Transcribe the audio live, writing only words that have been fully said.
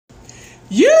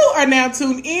You are now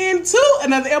tuned in to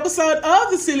another episode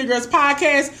of the Silly Girls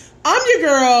Podcast. I'm your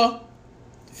girl,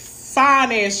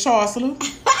 fine ass Chancellor.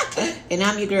 And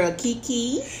I'm your girl,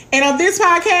 Kiki. And on this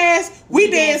podcast,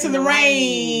 we dance in the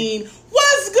rain.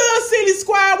 What's good, Silly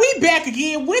Squad? We back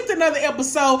again with another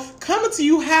episode, coming to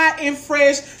you hot and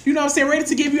fresh. You know what I'm saying? Ready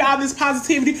to give you all this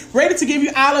positivity, ready to give you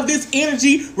all of this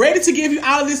energy, ready to give you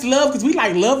all of this love, because we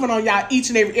like loving on y'all each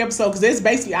and every episode, because that's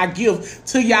basically our gift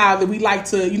to y'all, that we like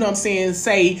to, you know what I'm saying,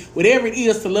 say whatever it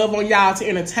is to love on y'all, to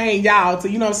entertain y'all, to,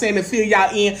 you know what I'm saying, to fill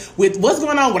y'all in with what's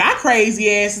going on with our crazy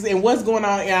asses and what's going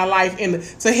on in our life, and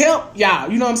to help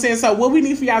y'all, you know what I'm saying? So what we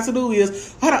need for y'all to do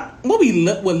is, what we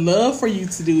would love for you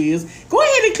to do is, go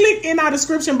ahead and click in our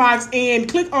description box and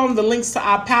click on the links to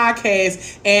our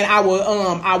podcast and our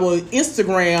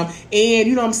Instagram, and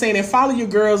you know what I'm saying, and follow your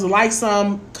girls, like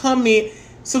some, comment,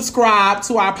 subscribe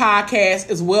to our podcast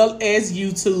as well as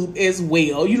YouTube as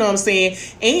well. You know what I'm saying?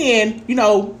 And you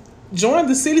know, join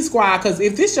the Silly Squad, because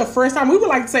if this is your first time, we would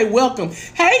like to say welcome.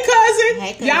 Hey,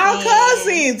 cousin. Y'all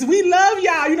cousins. We love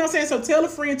y'all. You know what I'm saying? So tell a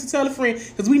friend to tell a friend,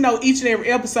 because we know each and every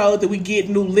episode that we get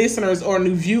new listeners or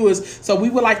new viewers. So we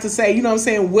would like to say, you know what I'm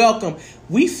saying, welcome.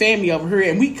 We family over here,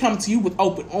 and we come to you with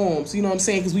open arms. You know what I'm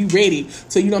saying? Because we ready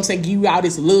to, you know what I'm saying, give you all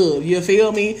this love. You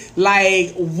feel me?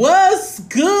 Like, what's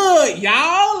good,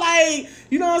 y'all? Like,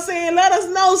 you know what I'm saying? Let us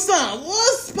know something.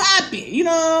 What's poppin'? You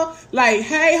know? Like,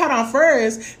 hey, hold on.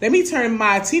 First, let me turn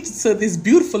my attention to this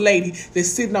beautiful lady that's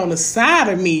sitting on the side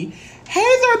of me. Hey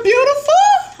there, beautiful.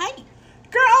 Hi.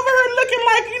 Girl, over here looking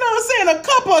like, you know what I'm saying, a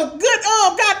cup of good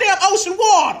goddamn ocean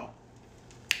water.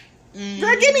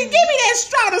 Girl, give me that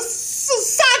straw to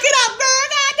suck it up, girl.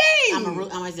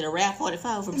 Goddamn. I'm a Rap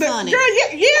 44 from Sonic. Girl,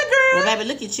 yeah, girl. Well, baby,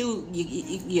 look at you.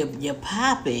 You're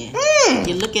popping.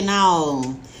 You're looking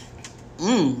all.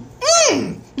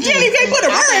 Jenny, they put a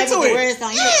word to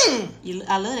it.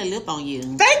 I love that lip on you.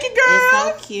 Thank you, girl.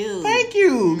 It's so cute. Thank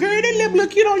you. Girl, that lip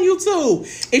look cute on you, too.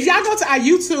 If y'all go to our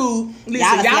YouTube,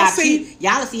 listen,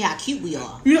 y'all see how cute we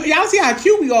are. You know, y'all see how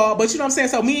cute we are, but you know what I'm saying?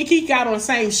 So me and Keith got on the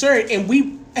same shirt, and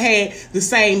we had the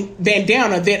same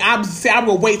bandana that I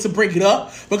will wait to bring it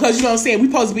up, because you know what I'm saying, we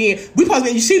supposed to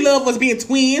be she love us being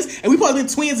twins, and we supposed to be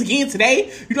twins again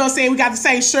today. You know what I'm saying? We got the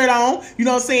same shirt on, you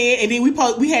know what I'm saying, and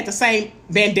then we had the same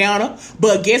bandana,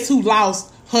 but guess who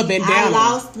lost her bandana? I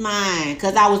lost mine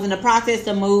because I was in the process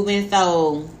of moving,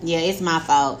 so yeah, it's my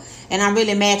fault. And I'm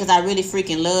really mad because I really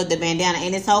freaking love the bandana,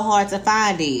 and it's so hard to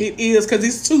find it. It is, because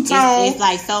it's two-tone. It's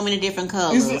like so many different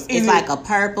colors. It's like a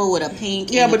purple with a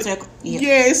pink. Yeah, and but it's so cute.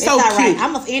 Right.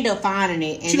 I'm gonna end up finding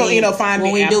it. And she gonna end up finding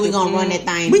it. When we do, we gonna run that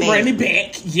thing. We run it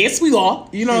back. Yes, we are.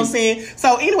 You know what I'm saying?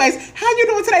 So, anyways, how you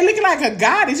doing today? Looking like a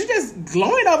goddess. You just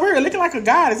glowing over here, looking like a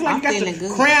goddess. It's like you got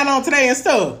the crown on today and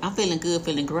stuff. I'm feeling good,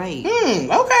 feeling great.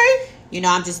 Okay. You know,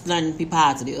 I'm just learning to be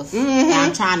positive. And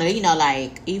I'm trying to, you know,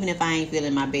 like, even if I ain't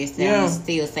feeling my best, I'm going to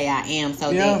still say I am,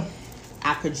 so that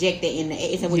I project it in the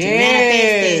air. So what you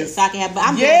manifest it, so I can have, but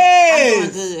I'm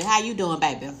doing good. How you doing,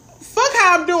 baby? Fuck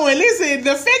how I'm doing. Listen,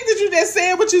 the fact that you just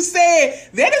said what you said,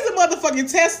 that is a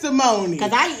motherfucking testimony.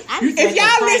 Because if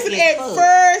y'all listen at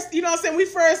first, you know what I'm saying, we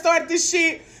first started this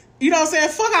shit, you know what I'm saying,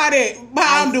 fuck all that,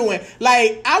 how I'm doing.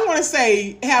 Like, I want to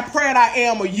say how proud I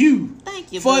am of you.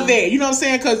 Thank you, for that. You know what I'm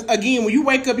saying? Because, again, when you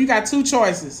wake up, you got two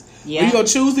choices. Yeah. You going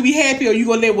to choose to be happy, or you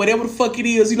going to let whatever the fuck it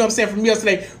is, you know what I'm saying, from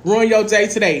yesterday, ruin your day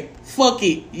today. Fuck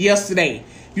it, yesterday.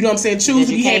 You know what I'm saying? Choose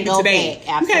to be happy today.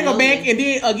 You can't go back, and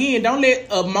then, again, don't let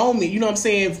a moment, you know what I'm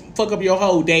saying, fuck up your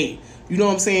whole day. You know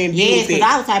what I'm saying? Yes, because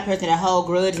I was the type of person that hold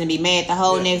grudge and be mad the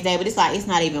whole next day. But it's like, it's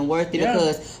not even worth it,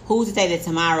 because who's to say that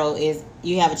tomorrow is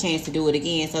you have a chance to do it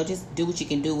again? So just do what you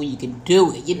can do when you can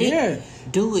do it. You did. Yeah.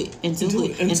 Do it and do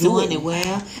it and doing it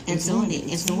well and doing it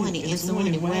and doing it and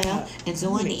doing it well and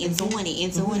doing it and doing it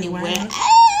and doing it well.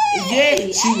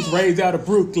 Yeah, she was raised out of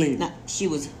Brooklyn. No, she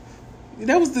was.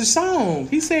 That was the song.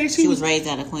 He said she was raised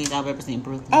out of Queens. I represent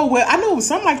Brooklyn. Oh, well, I know it was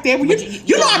something like that. Well,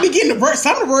 you know I be getting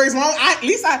some of the words wrong. At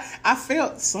least I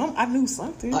felt some. I knew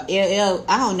something. LL,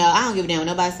 I don't know. I don't give a damn what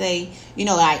nobody say. You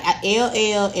know, like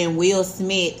LL and Will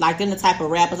Smith, like them the type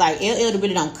of rappers. Like LL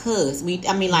really don't cuss.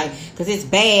 I mean, like, because it's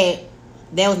bad.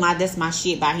 That's my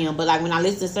shit by him. But like when I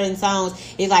listen to certain songs,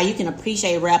 it's like you can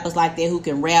appreciate rappers like that who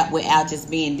can rap without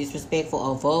just being disrespectful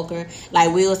or vulgar.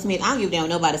 Like Will Smith, I don't give a damn what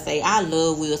nobody say. I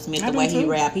love Will Smith the way he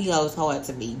rap. He goes hard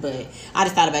to me. But I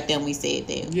just thought about them when we said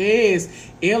that. Yes,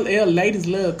 LL ladies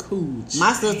love Cooch.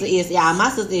 My sister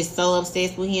is so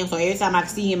obsessed with him. So every time I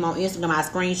see him on Instagram, I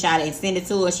screenshot it and send it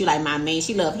to her. She like my man.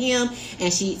 She love him,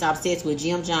 and she's obsessed with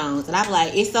Jim Jones. And I'm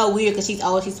like, it's so weird because she's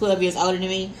 12 years older than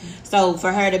me. So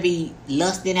for her to be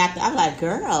lusting after. I'm like,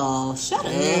 girl, shut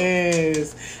up.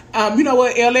 Yes. You know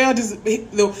what? LL just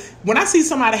when I see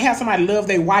somebody have somebody love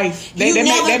their wife, they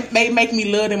make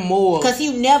me love them more. Because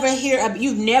you've never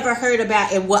heard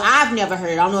about it. Well, I've never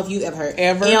heard. I don't know if you ever heard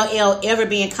LL ever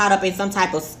being caught up in some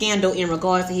type of scandal in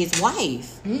regards to his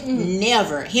wife. Mm-mm.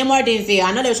 Never. Him or Denzel.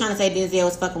 I know they were trying to say Denzel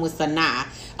was fucking with Sanaa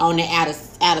on the Out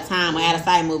of Time or Out of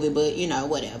Sight movie, but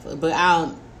whatever. But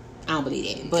I don't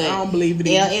believe that. But I don't believe it.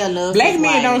 LL loves black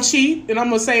men don't cheat, and I'm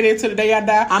gonna say that to the day I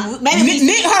die.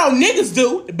 Niggas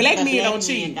do. Black men don't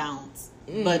cheat.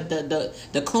 But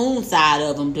the coon side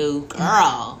of them do.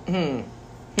 Girl. I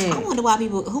wonder why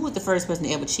people. Who was the first person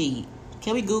to ever cheat?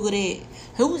 Can we Google that?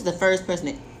 Who was the first person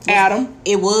that? Adam.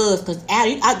 It was because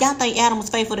Adam. Y'all think Adam was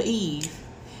faithful to Eve?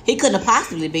 He couldn't have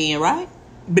possibly been, right?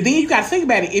 But then you gotta think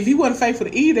about it. If he wasn't faithful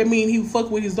to Eve, that means he would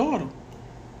fuck with his daughter.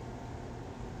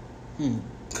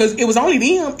 Because it was only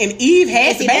them, and Eve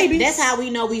had the babies. That's how we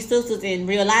know we sisters in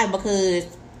real life, because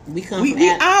we come from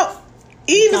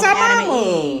Eve is our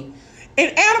mama.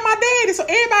 And Adam my daddy, so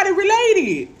everybody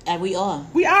related. And we are.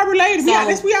 We are related. We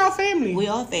all family. We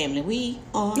are family. We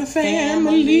are the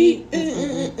family.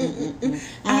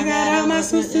 I got all my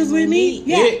sisters with me.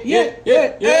 Yeah.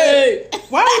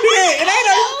 Why would you do that?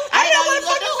 I didn't know what the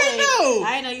fuck you finna do. I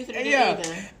didn't know you finna do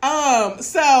either.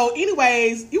 So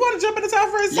anyways, you want to jump into our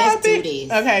first topic? Let's do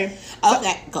this.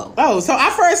 Okay, go. So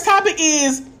our first topic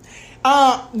is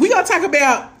we gonna talk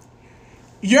about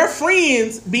your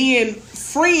friends being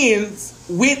friends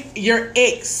with your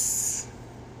ex.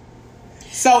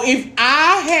 So if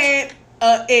I had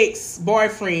an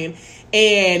ex-boyfriend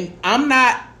and I'm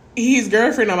not his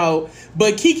girlfriend no more,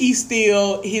 but Kiki's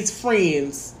still his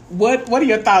friends, what are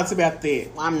your thoughts about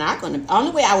that? Well, I'm not gonna. The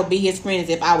only way I would be his friend is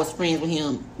if I was friends with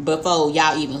him before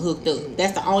y'all even hooked up.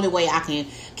 That's the only way I can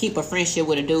keep a friendship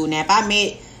with a dude. Now, if I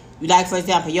met, like, for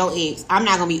example, your ex, I'm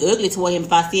not gonna be ugly toward him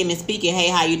if I see him and speaking, hey,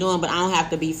 how you doing? But I don't have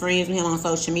to be friends with him on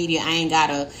social media. I ain't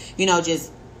gotta,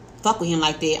 just fuck with him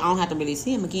like that. I don't have to really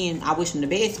see him again. I wish him the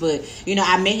best, but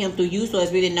I met him through you, so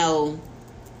it's really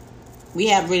we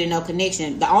have really no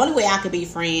connection. The only way I could be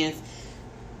friends,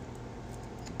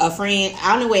 the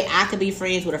only way I could be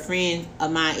friends with a friend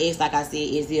of my ex, like I said,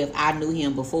 is if I knew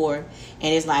him before.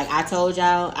 And it's like I told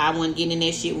y'all, I wasn't getting in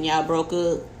that shit when y'all broke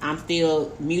up. I'm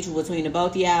still mutual between the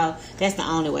both of y'all. That's the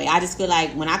only way. I just feel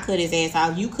like when I cut his ass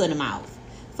off, you cut him off.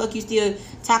 Fuck you still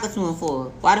talking to him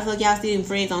for? Why the fuck y'all still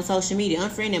friends on social media?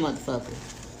 Unfriend that motherfucker.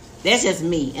 That's just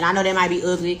me. And I know that might be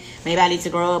ugly. Maybe I need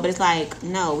to grow up. But it's like,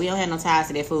 no, we don't have no ties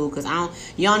to that fool. Because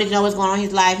you don't need to know what's going on in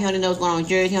his life. You don't need to know what's going on in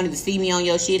yours. You don't need to see me on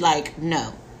your shit. Like,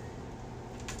 no.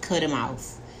 Cut him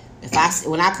off.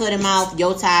 When I cut him off,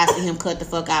 your ties to him cut the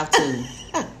fuck off too.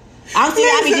 I'm over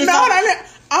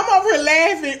here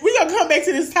laughing. We gonna come back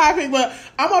to this topic, but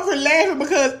I'm over here laughing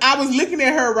because I was looking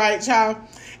at her, right, child,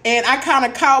 and I kind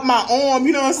of caught my arm.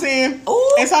 You know what I'm saying?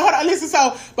 Ooh. And so hold on, listen.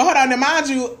 But hold on. Now, mind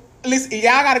you, listen,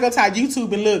 y'all gotta go to our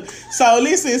YouTube and look. So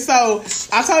listen. So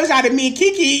I told y'all that me and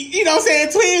Kiki, you know what I'm saying,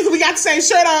 twins. We got the same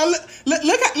shirt on.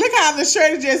 Look how the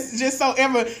shirt is just so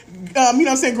ever, you know what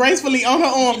I'm saying, gracefully on her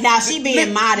arm. Now she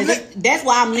being modest. That's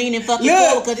why I'm leaning fucking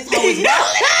forward, because this hoe is rolling.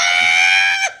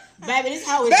 Baby, this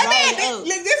hoe is rolling up.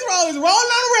 Look, this roll is rolling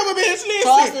on the river, bitch. Listen.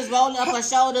 Toss is rolling up her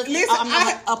shoulders.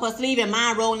 Up her sleeve, and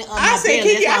mine rolling up my belly.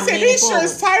 Kiki, I said, these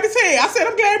shirts tight as hell. I said,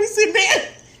 I'm glad we sitting there.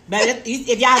 But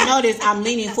if y'all notice, I'm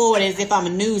leaning forward as if I'm a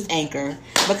news anchor,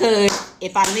 because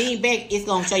if I lean back, it's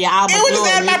gonna show you all my glory. It was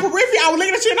just out of my periphery. I was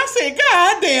looking at you and I said,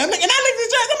 God damn. And I looked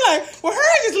at you and I'm like, well, her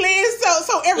just laying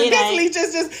so evidently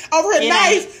just over her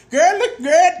nice. Girl, look,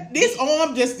 this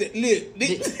arm just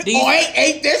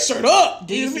ate that shirt up.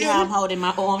 Do you see how I'm holding my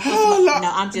arm? Oh, no,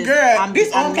 I'm just, girl,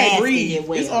 this arm can't breathe.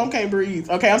 This arm can't breathe.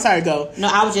 Okay, I'm sorry, go. No,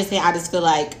 I was just saying, I just feel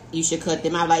like you should cut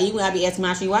them out. Like, even when I be asking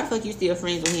my shit, why the fuck you still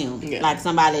friends with him? Yeah. Like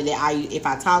somebody that if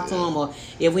I talk to him, or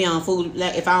if we on food,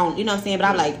 like, if I don't, you know what I'm saying? But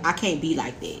I'm like, I can't be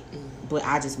like that. But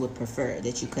I just would prefer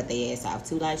that you cut their ass off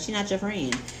too. Like, she not your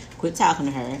friend. Quit talking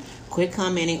to her. Quit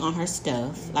commenting on her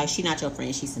stuff. Like, she not your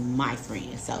friend. She's my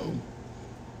friend. So,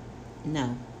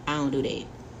 no, I don't do that.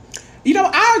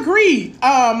 I agree.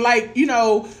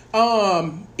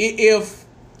 If,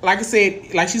 like I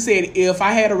said, like she said, if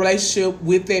I had a relationship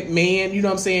with that man, you know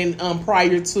what I'm saying,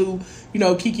 prior to,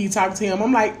 Kiki talking to him,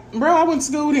 I'm like, bro, I went to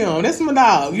school with him. That's my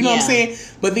dog. You know what I'm saying?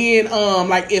 But then,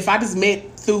 if I just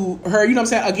met through her, you know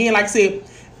what I'm saying? Again, like I said,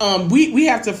 we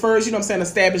have to first, you know what I'm saying,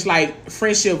 establish like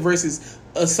friendship versus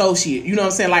associate. You know what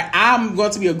I'm saying? Like, I'm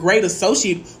going to be a great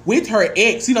associate with her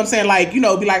ex. You know what I'm saying? Like, be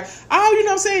like, oh, you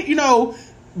know what I'm saying?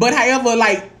 But however,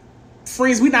 like,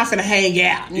 friends, we not finna hang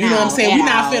out. You know what I'm saying? We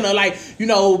not finna like, you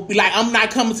know, like I'm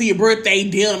not coming to your birthday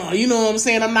dinner. You know what I'm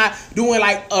saying? I'm not doing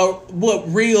like what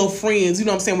real friends, you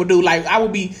know what I'm saying, would do. Like I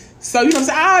would be so, you know what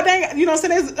I'm saying? Oh dang, you know what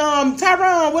I'm saying? There's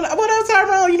Tyrone. What up,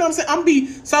 Tyrone? You know what I'm saying? I'm be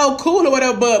so cool or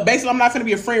whatever, but basically I'm not finna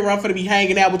be a friend where I'm finna be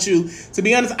hanging out with you. To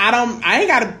be honest, I ain't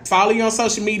gotta follow you on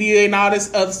social media and all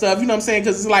this other stuff. You know what I'm saying?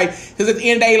 Because at the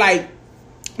end of the day, like.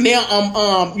 Now,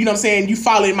 you know what I'm saying, you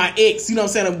following my ex, you know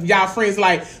what I'm saying, y'all friends,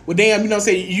 like, well, damn, you know what I'm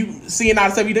saying, you seeing all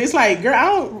the stuff you do, it's like, girl, I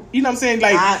don't, you know what I'm saying,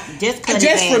 like, just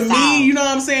for me, you know what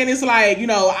I'm saying, it's like, you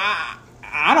know,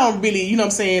 I don't really, you know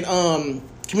what I'm saying,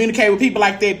 communicate with people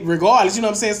like that regardless, you know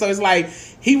what I'm saying, so it's like,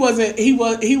 he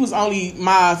was only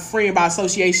my friend by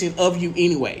association of you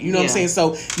anyway, you know what I'm saying,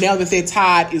 so now that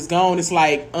tide is gone, it's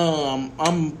like,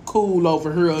 I'm cool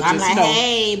over her, I'm just, like, you know,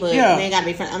 hey, but we ain't gotta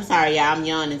be friends. I'm sorry, y'all, I'm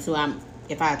yawning too,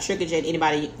 if I triggered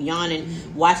anybody yawning,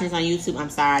 watching this on YouTube, I'm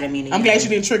sorry. I didn't mean to. I'm glad you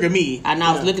didn't trigger me. I know.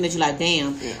 I was looking at you like,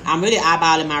 damn. Yeah. I'm really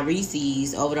eyeballing my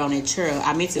Reese's over there on that trail.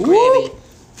 I meant to grab it.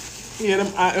 Yeah,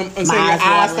 I'm saying your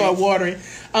eyes start watering.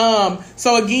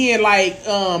 So again, like,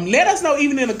 let us know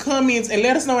even in the comments and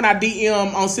let us know in our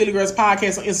DM on Silly Girls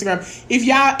Podcast on Instagram if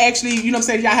y'all actually, you know what I'm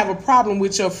saying, y'all have a problem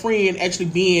with your friend actually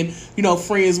being, you know,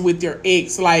 friends with your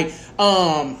ex. Like,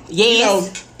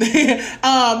 yes. You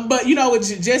know, but you know,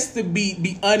 just to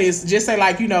be honest, just say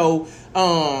like, you know,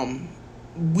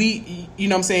 we, you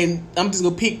know what I'm saying, I'm just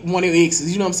gonna pick one of your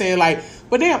exes, you know what I'm saying, like,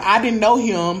 but damn, I didn't know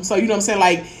him, so you know what I'm saying,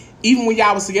 like, even when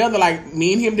y'all was together, like,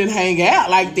 me and him didn't hang out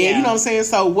like that, you know what I'm saying,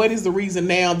 so what is the reason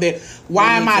now that,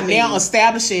 why am I now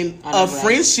establishing a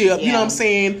friendship, you know what I'm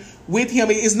saying, with him?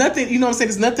 It's nothing, you know what I'm saying,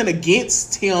 it's nothing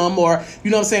against him, or,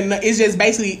 you know what I'm saying, it's just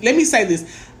basically, let me say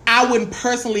this, I wouldn't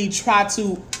personally try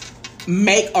to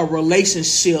make a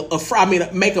relationship,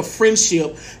 make a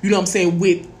friendship, you know what I'm saying,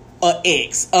 with an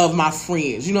ex of my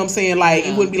friends, you know what I'm saying, like,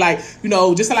 it wouldn't be like, you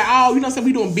know, just like, oh, you know what I'm saying,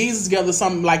 we doing business together or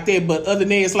something like that, but other than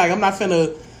that, it's like, I'm not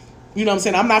finna, you know what I'm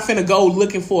saying, I'm not finna go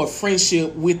looking for a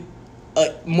friendship with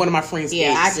one of my friends'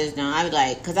 ex. I just don't, I be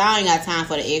like, because I ain't got time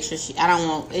for the extra shit, I don't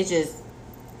want, it's just,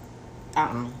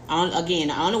 again,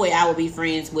 the only way I would be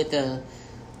friends with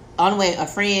only way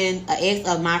an ex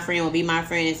of my friend would be my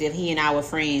friend is if he and I were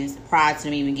friends prior to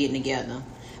them even getting together.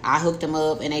 I hooked them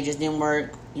up and they just didn't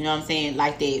work. You know what I'm saying?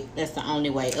 Like that. That's the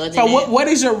only way. So what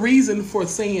is your reason for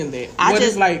saying that? I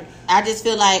just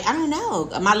feel like, I don't know.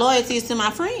 My loyalty is to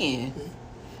my friend.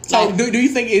 So like, do you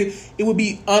think it would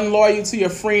be unloyal to your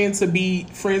friend to be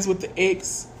friends with the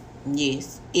ex?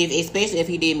 Yes. Especially if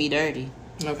he did me dirty.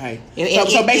 Okay.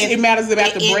 So basically it matters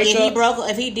about the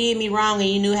breakup. If he did me wrong and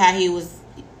you knew how he was,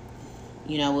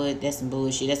 you know what, that's some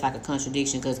bullshit. That's like a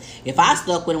contradiction, because if I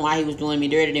stuck with him while he was doing me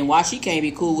dirty, then why she can't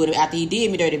be cool with him after he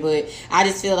did me dirty? But I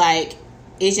just feel like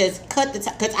it's just cut the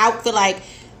time, because I feel like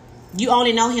you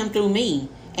only know him through me,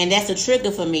 and that's a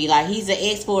trigger for me. Like, he's an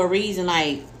ex for a reason.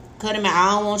 Like, cut him out.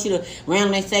 I don't want you to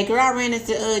randomly say, girl, I ran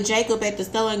into Jacob at the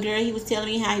store, and girl, he was telling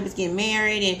me how he was getting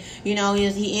married, and you know,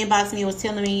 he inboxed me and was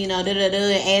telling me, you know,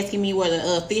 asking me where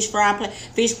the fish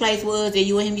place was that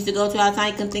you and him used to go to all the time.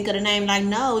 He couldn't think of the name. Like,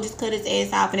 no, just cut his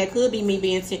ass off. And that could be me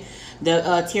being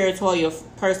the territorial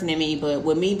person in me, but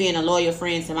with me being a loyal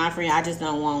friend to my friend, I just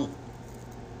don't want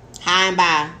high and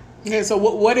by. Okay, so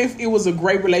what if it was a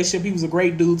great relationship, he was a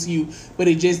great dude to you, but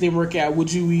it just didn't work out?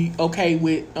 Would you be okay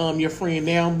with your friend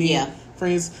now being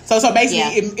friends? So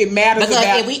basically it matters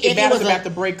about the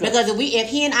breakup. Because if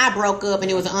he and I broke up and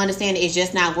it was an understanding, it's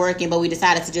just not working, but we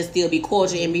decided to just still be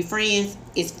cordial and be friends,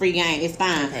 it's free game, it's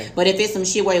fine. Okay. But if it's some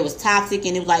shit where it was toxic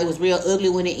and it was real ugly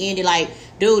when it ended, like,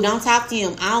 dude, don't talk to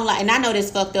him. I don't like, and I know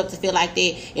this fucked up to feel like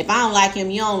that. If I don't like him,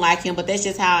 you don't like him, but that's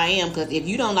just how I am. Because if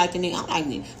you don't like the nigga, I don't like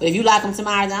him. But if you like him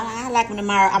tomorrow, I like him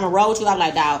tomorrow. I'm gonna roll with you. I'm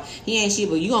like, dog, he ain't shit,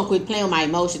 but you gonna quit playing with my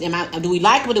emotions. Do we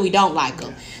like him or do we don't like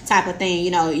him? Type of thing.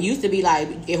 You know, it used to be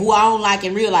like, who I don't like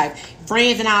in real life.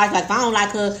 Friends and all, like, if I don't like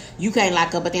her, you can't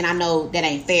like her. But then I know that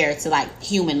ain't fair to, like,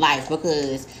 human life,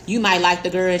 because you might like the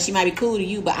girl and she might be cool to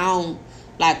you, but I don't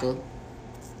like her.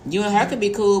 You and her could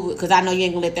be cool, because I know you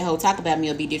ain't gonna let the hoe talk about me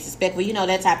or be disrespectful, you know,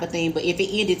 that type of thing. But if it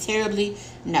ended terribly,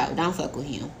 no, don't fuck with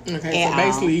him. Okay, so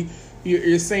basically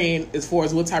you're saying as far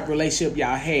as what type of relationship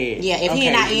y'all had. Yeah, if he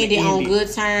and I ended on good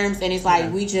terms, and it's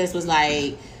like we just was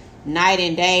like night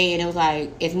and day, and it was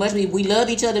like, as much as we love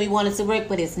each other, we wanted to work,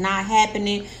 but it's not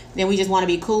happening, then we just want to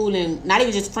be cool and not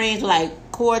even just friends, but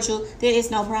like cordial, then it's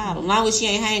no problem. As long as she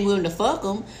ain't hanging with him to fuck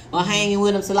him, or hanging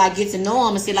with him to like get to know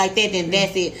him and shit like that, then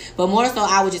that's it. But more so,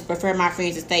 I would just prefer my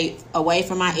friends to stay away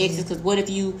from my exes, because what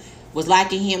if you was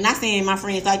liking him. Not saying my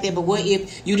friends like that, but what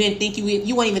if you didn't think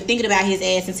you weren't even thinking about his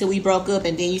ass until we broke up,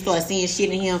 and then you started seeing shit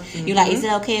in him. You're like, is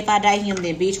it okay if I date him?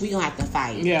 Then bitch, we gonna have to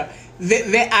fight. Yeah.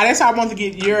 That's how I want to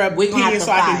get your opinion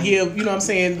so I can give, you know what I'm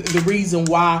saying, the reason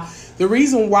why,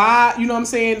 you know what I'm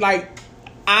saying, like,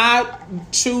 I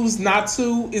choose not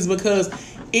to is because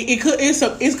it's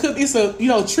a you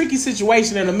know, tricky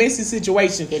situation and a messy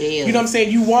situation. It is. You know what I'm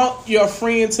saying? You want your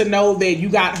friend to know that you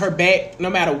got her back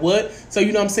no matter what. So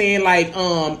you know what I'm saying? Like,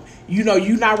 you know,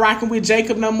 you not rocking with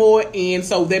Jacob no more, and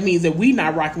so that means that we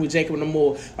not rocking with Jacob no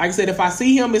more. Like I said, if I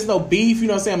see him, it's no beef, you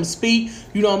know what I'm saying? I'm speak,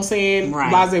 you know what I'm saying?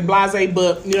 Right. Blase,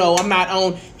 but, you know, I'm not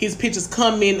on his pictures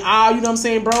coming, you know what I'm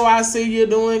saying, bro, I see you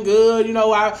doing good, you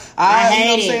know, I hate you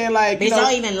know what I'm it. saying? Like, bitch, you know,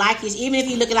 don't even like it. Even if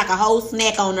he looking like a whole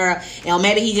snack on her, and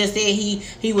maybe he just said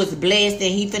he was blessed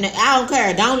and he finna, I don't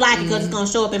care. Don't like it because it's gonna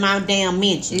show up in my damn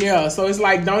mention. Yeah, so it's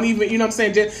like, don't even, you know what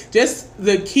I'm saying? Just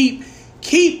the keep,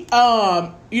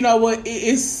 you know what,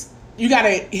 it's, you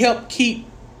gotta help keep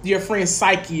your friend's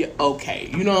psyche okay.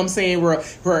 You know what I'm saying?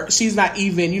 Where she's not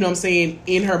even, you know what I'm saying,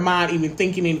 in her mind even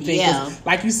thinking anything. Yeah.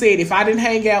 Like you said, if I didn't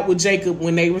hang out with Jacob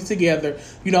when they were together,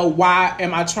 you know, why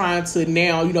am I trying to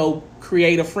now, you know,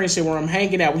 create a friendship where I'm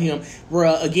hanging out with him? Where,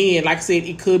 again, like I said,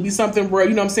 it could be something where,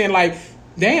 you know what I'm saying, like,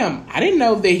 damn, I didn't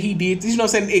know that he did this, you know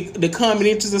what I'm saying, the common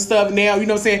interest and stuff now, you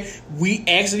know what I'm saying, we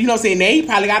actually, you know what I'm saying, now he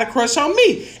probably got a crush on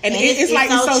me. And it's like,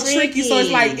 it's so tricky. So it's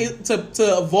like,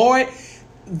 to avoid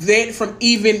that from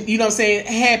even, you know what I'm saying,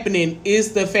 happening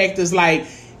is the fact is like,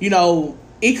 you know,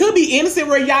 it could be innocent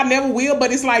where y'all never will,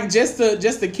 but it's like just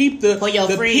to keep the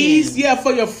peace, yeah,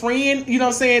 for your friend, you know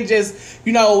what I'm saying, just,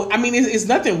 you know, I mean, it's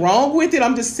nothing wrong with it.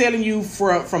 I'm just telling you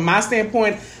from my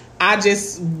standpoint, I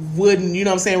just wouldn't, you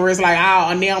know what I'm saying, where it's like,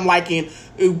 oh, now I'm liking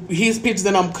his pictures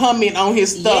and I'm commenting on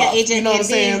his stuff. Yeah, it just, you know what I'm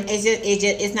saying?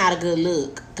 It's not a good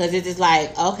look, because it's just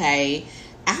like, okay,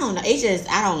 I don't know. It's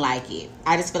just, I don't like it.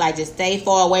 I just feel like just stay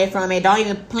far away from it. Don't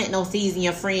even plant no seeds in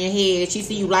your friend's head. She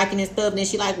see you liking his stuff, and then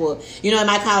she like, well, you know, it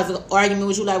might cause an argument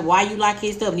with you, like, why you like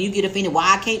his stuff, and you get offended,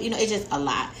 why I can't, you know, it's just a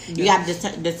lot. Yeah. You got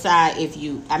to decide if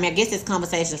you, I mean, I guess it's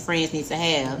conversations friends need to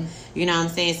have. Mm-hmm. You know what I'm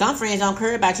saying? Some friends don't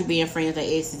care about you being friends with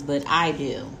exes, but I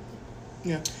do.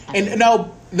 Yeah. And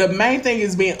no, the main thing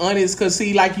is being honest, because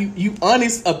see, like, you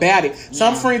honest about it.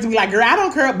 Some friends be like, girl, I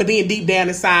don't care, but then deep down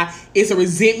inside it's a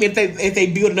resentment that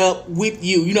they building up with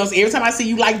you. You know what I'm saying? Every time I see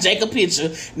you like Jacob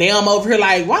picture, now I'm over here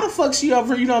like, why the fuck she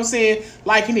over here, you know what I'm saying,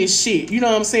 liking this shit? You know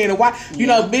what I'm saying? And why, you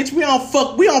know, bitch, we don't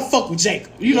fuck with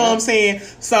Jacob. You know what I'm saying?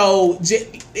 So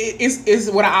it's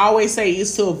what I always say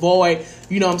is to avoid,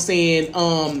 you know what I'm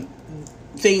saying,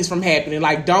 things from happening.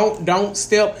 Like, don't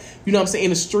step, you know what I'm saying, in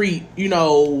the street. You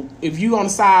know, if you on the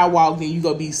sidewalk, then you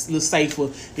gonna be a little safer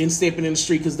than stepping in the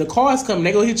street, because the cars coming,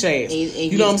 they gonna hit your ass.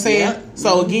 You know what I'm saying? Yep.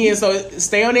 So again, so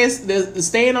stay on this.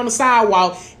 Staying on the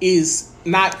sidewalk is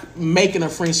not making a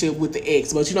friendship with the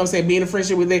ex, but you know what I'm saying, being a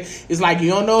friendship with it is like, you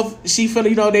don't know if she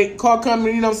feeling, you know, that car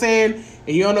coming, you know what I'm saying,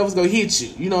 and you don't know if it's gonna hit you.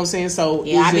 You know what I'm saying? So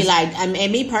yeah, I be like, and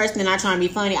me personally, not trying to be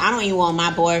funny, I don't even want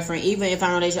my boyfriend, even if I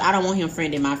know that, I don't want him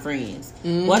friending my friends.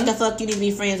 Mm-hmm. What the fuck you need to be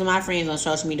friends with my friends on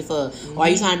social media for? Mm-hmm. Or are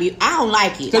you trying to be? I don't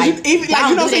like it. Like,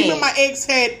 you know, even my ex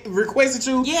had requested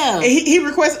you. Yeah, and he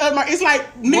requested other. It's like,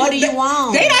 nigga, what do you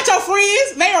want? They not your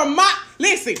friends. They are my.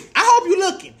 Listen, I hope you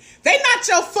looking. They not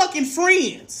your fucking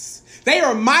friends. They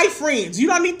are my friends. You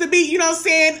don't need to be, you know what I'm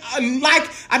saying,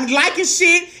 I'm liking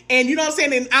shit, and you know what I'm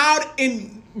saying, and out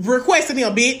and requesting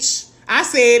them, bitch. I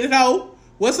said, no,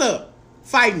 what's up?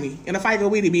 Fight me. And if I go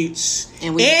with it, bitch.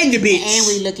 And your bitch. And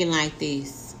we looking like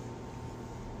this.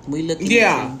 We looking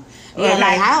yeah. Yeah,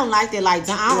 like, I don't like that. Like,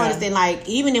 I don't understand. Like,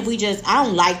 even if we just, I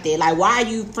don't like that. Like, why are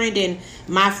you friending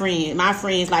my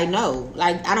friends? Like, no.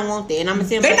 Like, I don't want that. And I'm gonna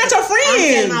tell they not your friends. I'm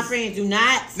telling my friends, do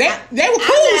not. They were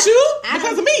cool with you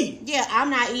because of me. Yeah, I'm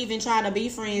not even trying to be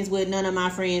friends with none of my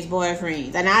friends'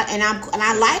 boyfriends, and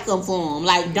I like them for them.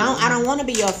 Like, I don't want to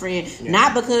be your friend,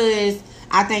 not because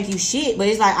I think you shit, but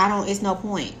it's like, it's no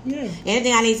point. Yeah.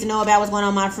 Anything I need to know about what's going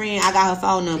on with my friend, I got her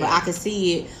phone number. I can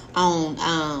see it on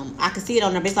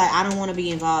her, but it's like, I don't want to be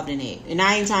involved in it, and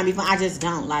I ain't trying to be fun. I just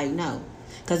don't, like, no,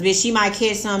 because bitch, she might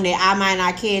catch something that I might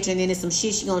not catch, and then there's some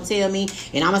shit she gonna tell me,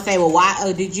 and I'm gonna say, well,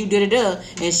 why did you da-da-da,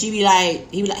 and she be like,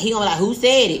 he gonna be like, who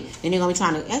said it, and they're gonna be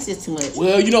trying to, that's just too much.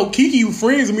 Well, you know, Kiki, you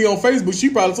friends with me on Facebook, she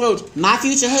probably told you. My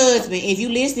future husband, if you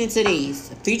listening to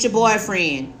this, future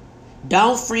boyfriend,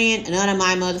 don't friend none of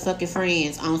my motherfucking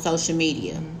friends on social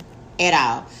media at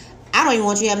all. I don't even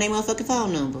want you to have their motherfucking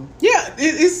phone number. Yeah,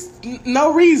 it's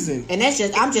no reason. And that's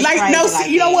just, I'm just like, crazy no, like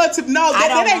you that. know what? No,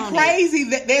 that ain't crazy.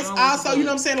 It. That's also, you know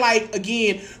what I'm saying? Like,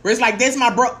 again, where it's like, that's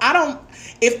my bro.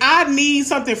 If I need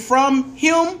something from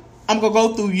him, I'm gonna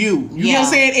go through you. You know what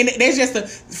I'm saying? And that's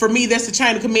just for me, that's the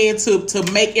chain of command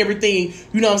to make everything,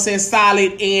 you know what I'm saying,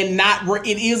 solid and not where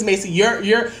it is messy.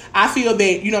 I feel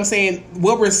that, you know what I'm saying,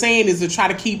 what we're saying is to try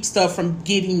to keep stuff from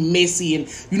getting messy, and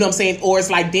you know what I'm saying, or it's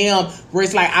like, damn, where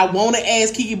it's like, I want to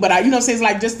ask Kiki, but you know what I'm saying, it's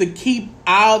like just to keep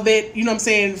all that, you know what I'm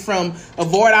saying, from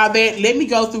avoid all that. Let me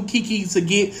go through Kiki to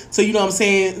get to, you know what I'm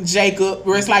saying, Jacob,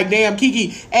 where it's like, damn,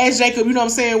 Kiki, ask Jacob, you know what I'm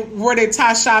saying, where that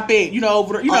tie shop at, you know,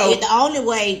 the only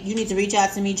way you need to reach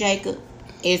out to me, Jacob,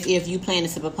 is if you plan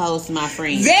to propose to my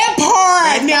friend. That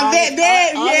part. No,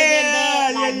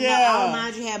 Yeah. I don't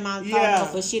mind you have my phone number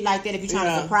for shit like that if you're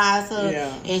trying to surprise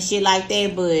her and shit like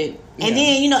that. But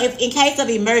then, you know, if in case of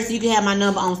emergency, you can have my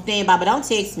number on standby, but don't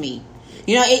text me.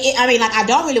 You know, I mean, like, I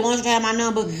don't really want you to have my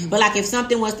number, but like, if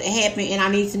something was to happen and I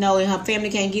need to know and her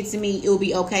family can't get to me, it would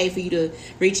be okay for you to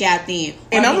reach out then.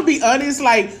 And I'm gonna be honest,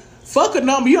 like, fuck a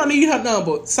number. You don't need her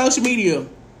number. Social media.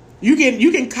 You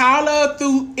can call her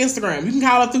through Instagram. You can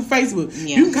call her through Facebook.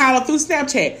 Yeah. You can call her through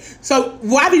Snapchat. So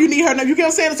why do you need her number? You get what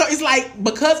I'm saying? So it's like,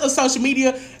 because of social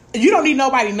media, you don't need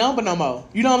nobody's number no more.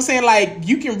 You know what I'm saying? Like,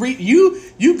 you can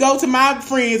you go to my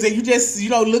friends and you just, you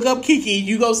know, look up Kiki.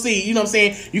 You go see, you know what I'm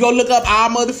saying? You go look up all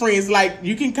my other friends. Like,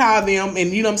 you can call them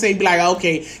and, you know what I'm saying, be like,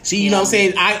 okay, you know what I'm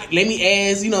saying, let me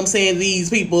ask, you know what I'm saying, these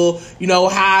people, you know,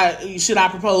 how should I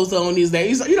propose to on these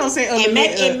days? You know what I'm saying?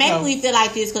 It make me feel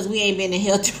like this because we ain't been in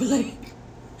healthy relationships.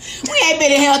 We ain't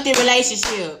been in healthy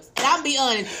relationships. And I'll be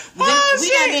honest. We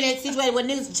done been in a situation where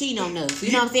niggas cheating on us.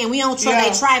 You know what I'm saying? We don't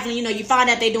trust they trifling. You know, you find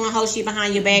out they doing whole shit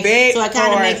behind your back. So it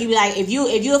kind of make you be like, if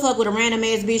you fuck with a random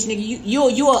ass bitch, nigga,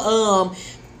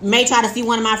 you may try to see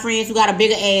one of my friends who got a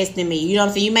bigger ass than me. You know what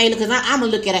I'm saying? You may look, because I'm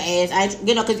going to look at her ass.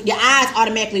 You know, because your eyes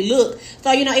automatically look.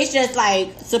 So, you know, it's just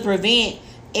like to prevent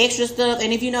extra stuff.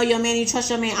 And if you know your man, you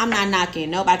trust your man, I'm not knocking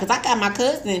nobody. Because I got my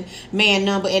cousin man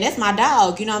number, and that's my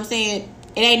dog. You know what I'm saying?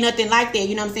 It ain't nothing like that,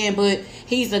 you know what I'm saying? But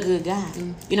he's a good guy. You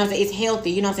know what I'm saying? It's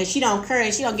healthy. You know what I'm saying? She don't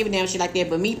curse. She don't give a damn shit like that.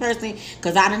 But me personally,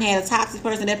 because I done had a toxic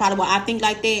person, that's probably why I think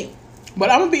like that. But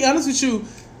I'm going to be honest with you,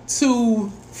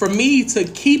 for me to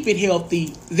keep it healthy,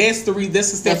 that's the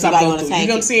steps I go through. You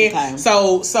know what I'm saying? Okay.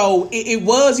 So it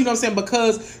was, you know what I'm saying,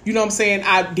 because, you know what I'm saying,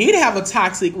 I did have a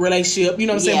toxic relationship, you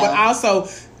know what I'm saying, but also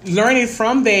learning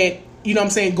from that, you know what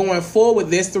I'm saying, going forward,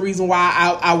 that's the reason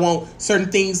why I want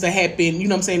certain things to happen, you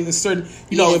know what I'm saying, certain,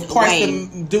 you know, parts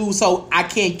to do so I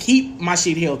can keep my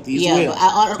shit healthy as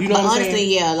well. You know what I'm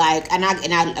honestly, saying? Like,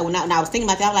 when I was thinking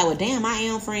about that, I was like, well, damn, I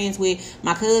am friends with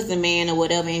my cousin, man, or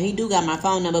whatever, and he do got my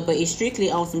phone number, but it's strictly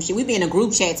on some shit. We be in a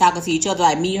group chat talking to each other,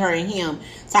 like me, her, and him,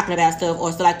 talking about stuff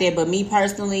or stuff like that, but me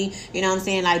personally, you know what I'm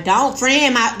saying, like, don't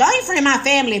friend my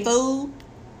family, fool.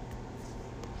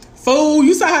 Fool,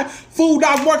 you saw her fool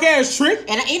dog work ass trick.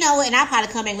 And you know, and I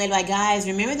probably come back later like, guys,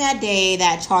 remember that day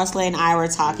that Charsla and I were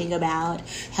talking about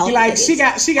health? Like she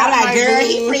got. I'm like, girl,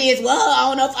 he free as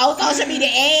well on social media,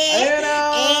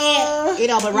 and you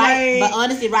know, but but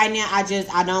honestly, right now,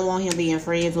 I don't want him being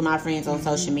friends with my friends on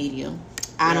social media.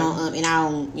 I don't,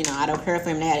 I don't care for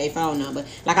him to have a phone number.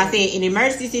 Like I said, in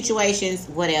emergency situations,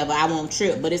 whatever, I won't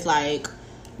trip. But it's like,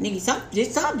 nigga, some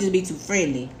just be too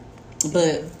friendly,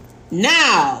 but.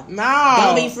 No.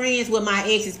 Don't be friends with my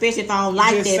ex, especially if I don't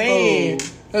like just that fool.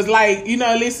 Because, like, you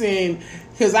know, listen,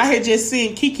 because I had just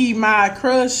seen Kiki, my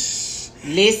crush.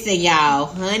 Listen, y'all,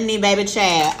 honey, baby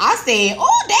child. I said,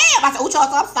 oh, damn. I said, oh,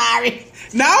 Charles, I'm sorry.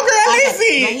 No, girl,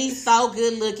 listen. But he's so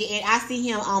good looking. And I see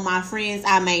him on my Friends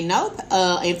I May Know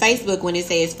in Facebook when it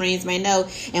says Friends May Know.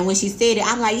 And when she said it,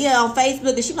 I'm like, yeah, on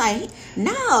Facebook. And she like,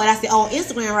 no. And I said, on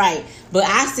Instagram, right. But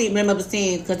I remember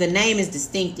seeing, because the name is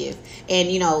distinctive. And,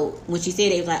 you know, when she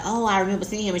said it, it was like, oh, I remember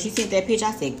seeing him. And she sent that picture.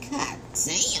 I said, God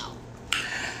damn.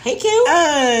 Hey, cute.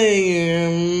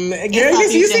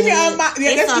 Girl, you see me on my.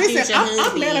 Yeah, listen,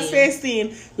 I'm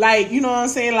manifesting. Like, you know what I'm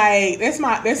saying? Like, that's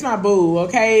my boo.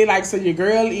 Okay, like, so your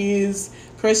girl is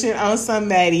crushing on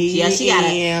somebody. Yeah, she got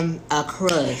a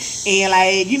crush. And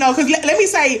like, you know, because let me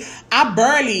say, I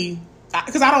barely,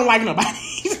 because I don't like nobody.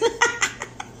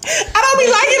 I don't be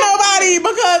liking nobody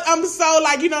because I'm so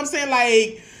like, you know what I'm saying,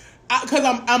 like. Because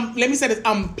I'm let me say this,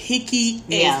 I'm picky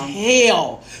as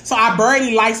hell. So I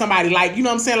barely like somebody. Like, you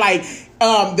know what I'm saying? Like,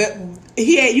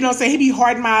 he had, you know what I'm saying, he be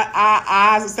harding my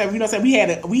eyes and stuff. You know what I'm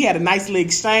saying? We had a nice little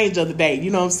exchange the other day.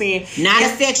 You know what I'm saying? Not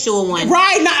a sexual one.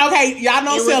 Right. Not, okay, y'all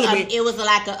know celibate. It was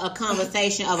like a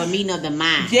conversation of a meeting of the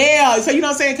mind. Yeah. So, you know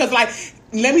what I'm saying? Because, like,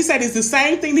 let me say this. The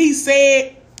same thing he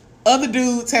said, other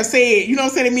dudes have said, you know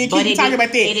what I'm saying? Me and Kiki talking about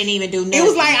that. It didn't even do nothing. It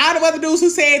was like out of other dudes who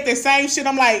said the same shit.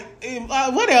 I'm like,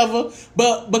 whatever.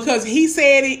 But because he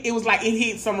said it, it was like it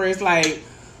hit somewhere. It's like,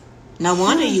 No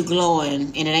wonder you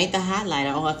glowing, and it ain't the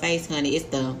highlighter on her face, honey. It's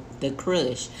the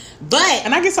crush. But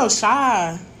and I get so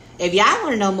shy. If y'all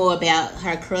want to know more about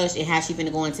her crush and how she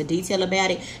finna go into detail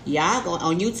about it, y'all go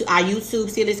on YouTube, our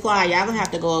YouTube Silly Squad. Y'all gonna have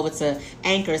to go over to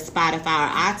Anchor, Spotify, or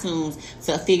iTunes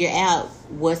to figure out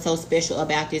what's so special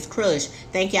about this crush.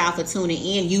 Thank y'all for tuning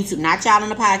in. YouTube, not y'all on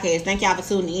the podcast. Thank y'all for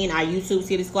tuning in. Our YouTube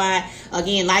Silly Squad.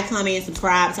 Again, like, comment,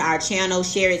 subscribe to our channel.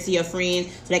 Share it to your friends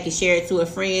so they can share it to their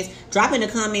friends. Drop in the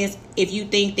comments if you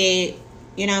think that,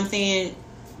 you know what I'm saying,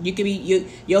 you could be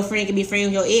your friend can be friends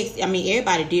with your ex. I mean,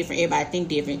 everybody different. Everybody think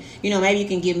different. You know, maybe you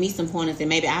can give me some pointers and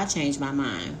maybe I'll change my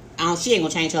mind. She ain't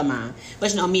gonna change her mind,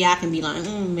 but you know me, I can be like,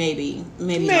 maybe.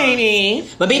 Not.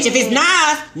 But bitch, if it's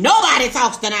Nas, nobody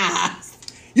talks to Nas.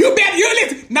 You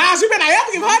listen, Nas. You better not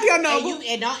ever give her your number.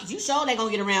 And you sure they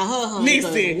gonna get around her, honey.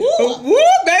 Listen, woo,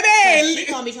 baby. She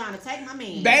gonna be trying to take my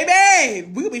man, baby.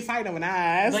 We'll be fighting with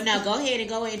Nas. But no, go ahead and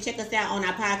check us out on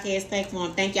our podcast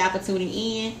platform. Thank y'all for tuning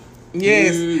in.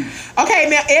 Yes. Okay,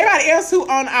 now everybody else who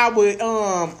on our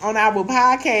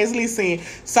podcast, listen.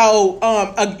 So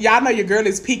y'all know your girl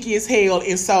is picky as hell,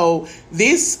 and so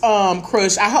this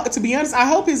crush, to be honest, I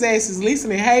hope his ass is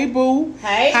listening. Hey boo,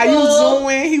 how you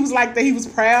doing? He was like that. He was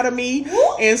proud of me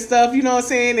and stuff. You know what I'm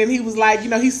saying? And he was like, you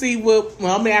know, he see what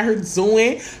I'm out here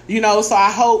doing. You know, so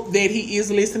I hope that he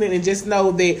is listening, and just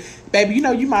know that. Baby, you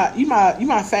know you my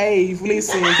fave.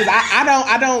 Listen, because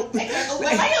I don't.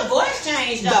 Why your voice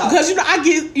changed though? Because I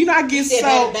get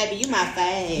so. Baby, you my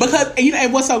fave. Because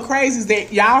and what's so crazy is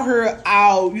that y'all heard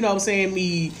all, you know what I'm saying,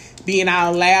 me being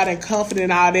out loud and confident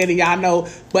and all that, and y'all know.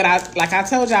 But I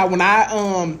told y'all when I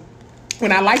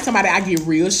like somebody, I get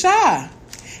real shy.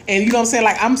 And you know what I'm saying?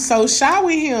 Like, I'm so shy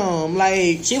with him.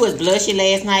 Like, she was blushing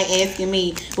last night asking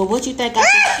me, well, what you think of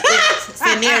this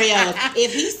scenario?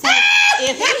 If he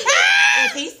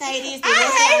say this, then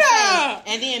what's I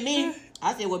say? And then me,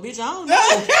 I said, well, bitch, I don't know.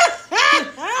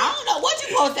 I don't know what you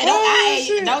supposed to say.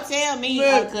 Don't tell me.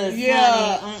 Cause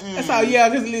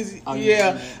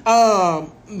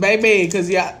baby,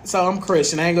 because so I'm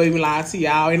crushing. I ain't gonna even lie to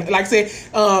y'all. And like I said,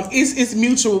 it's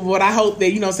mutual. But I hope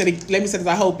that, you know what I'm saying, let me say this,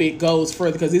 I hope it goes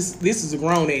further, because this is a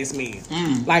grown ass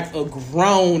man, like a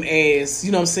grown ass.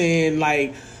 You know what I'm saying?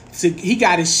 Like, he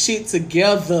got his shit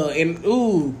together, and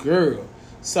ooh, girl.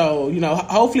 So, you know,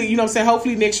 hopefully, you know what I'm saying,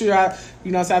 hopefully next year, I'll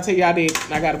tell y'all that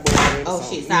I got a boyfriend. Oh,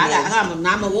 so, shit. So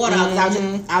I'm a water.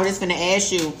 I was just going to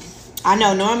ask you. I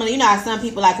know normally, you know how some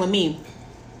people, like with me,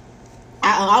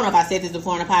 I don't know if I said this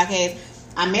before on the podcast.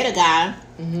 I met a guy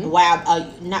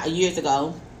not years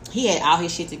ago. He had all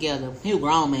his shit together. He was a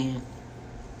grown man.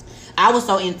 I was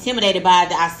so intimidated by it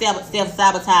that I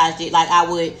self-sabotaged it. Like, I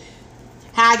would...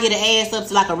 How I get an ass up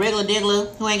to like a regular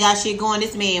diggler who ain't got shit going.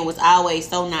 This man was always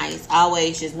so nice.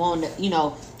 Always just wanting to, you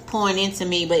know, pouring into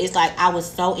me. But it's like I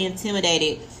was so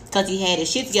intimidated because he had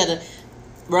his shit together.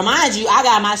 Remind you, I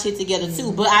got my shit together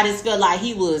too. But I just felt like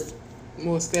he was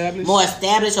more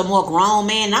established or more grown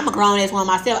man. And I'm a grown ass one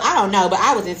myself. I don't know. But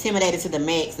I was intimidated to the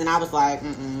max. And I was like,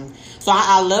 So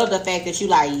I love the fact that you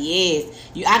like, yes.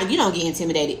 You don't get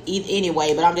intimidated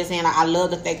anyway. But I'm just saying, like, I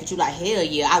love the fact that you like, hell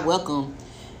yeah, I welcome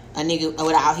a nigga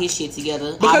without his shit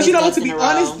together. Because you know what, to be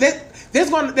honest, there's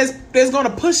gonna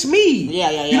push me.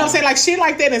 Yeah. You know what I'm saying? Like, shit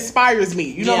like that inspires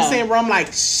me. You know what I'm saying? Where I'm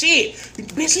like, shit,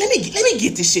 bitch, let me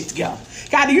get this shit together.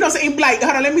 God, you know what I'm saying? Be like,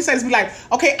 hold on, let me say this. Be like,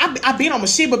 okay, I been on my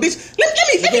shit, but bitch, let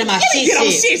me get on my shit. You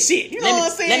know what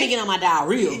I'm saying? Let me get on my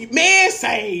diarrhea. Man,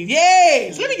 say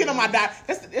yes. Let me get on my diarrhea.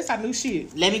 That's our new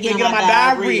shit. Let me get on my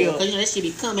diarrhea. Because you know that shit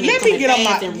be coming. Let me get on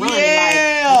my and running. Like,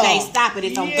 you can't stop it.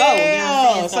 It's on go. You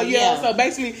know what I'm saying? So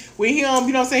basically with him,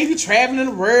 you know what I'm saying, he be traveling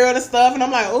the world and stuff, and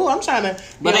I'm like, oh, I'm trying to.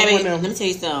 But baby, let me tell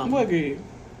you something. What good?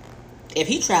 If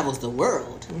he travels the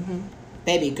world,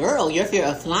 baby girl, your fear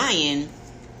of flying.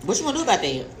 What you gonna do about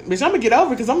that? Bitch, I'm gonna get over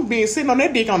because I'm being sitting on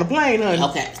that dick on the plane, honey.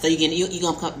 Okay, so you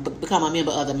gonna become a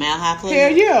member of the Mile High Club?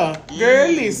 Hell yeah, girl.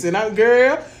 Listen,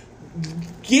 girl,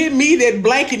 give me that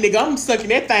blanket, nigga. I'm sucking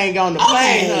that thing on the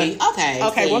plane, honey. Okay.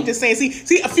 Well, I'm just saying.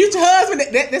 See, a future husband.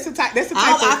 That's the type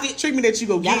of treatment that you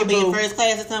go get. Y'all be in first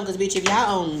class or something, because bitch, if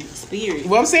y'all own Spirit.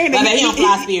 Well, I'm saying that he don't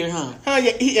fly Spirit, huh?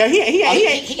 Yeah, he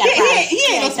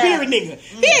ain't no Spirit nigga.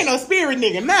 He ain't no Spirit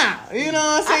nigga now. You know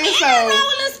what I'm saying? So wrong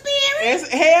with Spirit.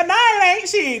 Hell no, it ain't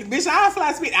shit. Bitch, I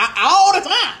fly Spirit all the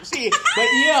time. Shit. But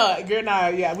yeah, girl,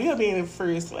 we'll be in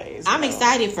first class. I'm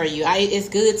excited for you. It's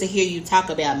good to hear you talk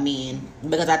about men,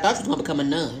 because I thought you were gonna become a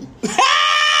nun.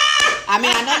 I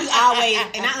mean, I know you always,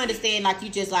 and I understand, like, you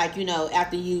just, like, you know,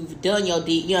 after you've done your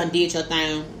deed, you undid your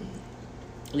thing.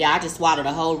 Yeah, I just swallowed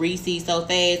a whole Reese's so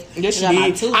fast. Yes, you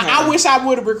did. I wish I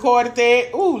would have recorded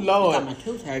that. Ooh, Lord. My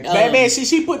tooth hurt. Baby,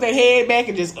 she put that head back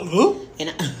and just,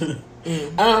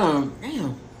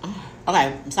 Damn.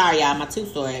 Okay, I'm sorry, y'all. My tooth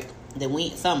story that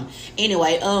went something.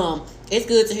 Anyway, it's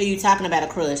good to hear you talking about a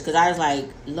crush because I was like,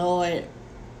 Lord,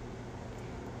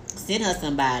 send her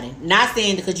somebody. Not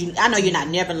saying because I know you're not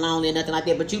never lonely or nothing like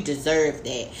that, but you deserve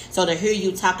that. So to hear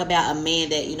you talk about a man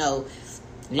that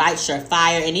lights your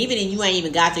fire, and even if you ain't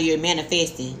even got to, you're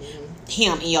manifesting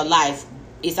him in your life.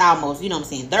 It's almost,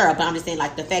 there. But I'm just saying,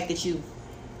 like, the fact that you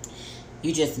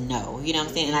just know, you know what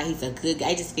I'm saying? Like, he's a good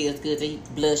guy. It just feels good to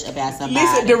blush about somebody.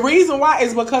 Listen, the reason why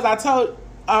is because I told,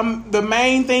 the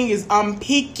main thing is I'm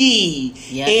picky.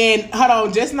 Yep. And, hold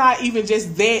on, just not even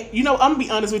just that. I'm going to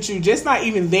be honest with you. Just not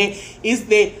even that. It's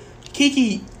that,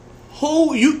 Kiki,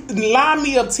 who, you line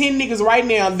me up 10 niggas right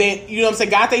now that,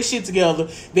 got their shit together,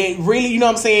 that really,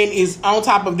 is on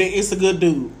top of that. It's a good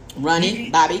dude.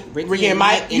 Running, Bobby, Ricky and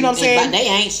Mike, you know what I'm saying? They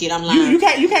ain't shit. I'm lying. You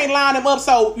can't line them up.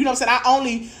 So you know what I'm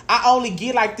saying? I only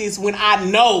get like this when I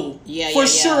know for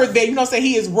sure that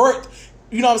he is worth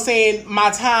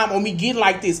my time on me getting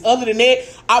like this. Other than that,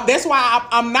 that's why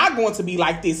I'm not going to be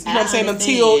like this. You know what I'm saying?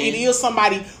 Until it is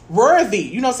somebody worthy.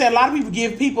 You know what I'm saying? A lot of people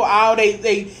give people all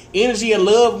they energy and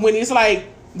love when it's like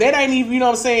that ain't even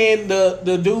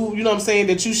the dude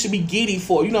that you should be giddy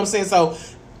for. You know what I'm saying? So.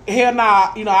 Hell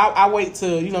nah, I wait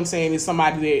till, it's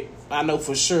somebody that I know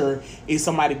for sure is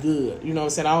somebody good. You know what I'm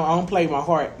saying? I don't play my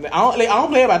heart. I don't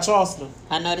play about Charleston.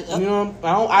 I know that.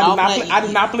 I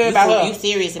do not play about her. You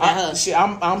serious about her? Shit,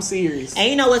 I'm serious. And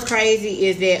you know what's crazy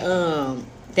is that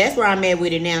that's where I'm at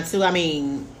with it now too. I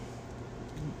mean,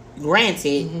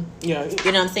 granted, yeah,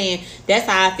 you know what I'm saying? That's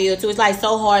how I feel too. It's like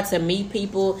so hard to meet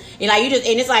people, and like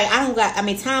and it's like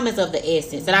time is of the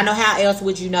essence, and I know how else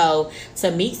would you know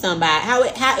to meet somebody?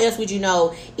 How else would you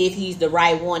know if he's the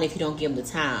right one if you don't give him the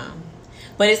time?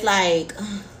 But it's like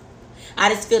I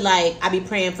just feel like I be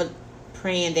praying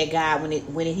that God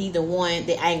when he the one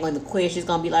that I ain't going to question. It's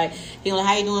gonna be like,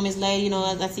 how you doing, Miss Lady?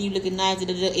 I see you looking nice.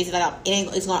 It's like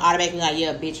it's gonna automatically like,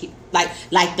 yeah, bitch.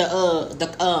 Like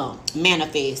the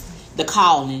manifest, the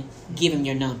calling. Give him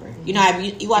your number. You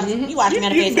watch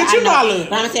manifest.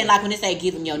 But I'm saying like when they say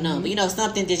give him your number,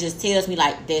 something that just tells me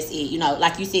like that's it.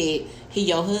 Like you said, he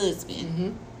your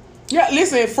husband. Yeah,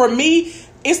 listen, for me,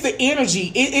 it's the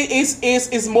energy.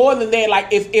 It's more than that. Like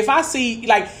if I see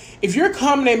like. If you're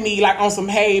coming at me like on some,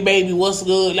 hey baby, what's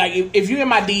good? Like if you're in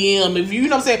my DM, if you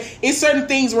know what I'm saying, it's certain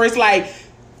things where it's like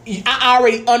I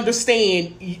already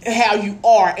understand how you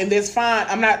are, and that's fine.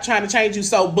 I'm not trying to change you.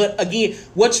 So, but again,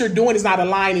 what you're doing is not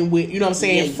aligning with, you know what I'm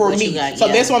saying, for me. So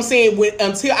that's what I'm saying.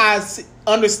 Until I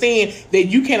understand that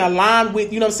you can align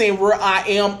with, you know what I'm saying, where I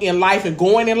am in life and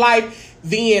going in life,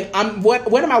 then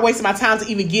what am I wasting my time to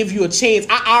even give you a chance?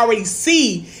 I already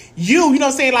see you, you know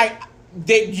what I'm saying, like.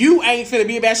 That you ain't finna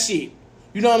be about shit.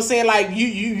 You know what I'm saying? Like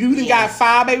you done got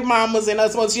 5 baby mamas and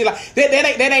some other shit like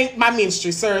that ain't my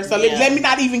ministry, sir. So let me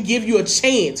not even give you a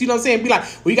chance. You know what I'm saying? Be like,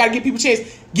 well, you gotta give people a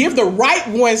chance. Give the right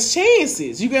ones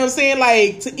chances. You know what I'm saying?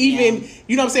 Like to even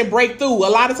you know what I'm saying, break through. A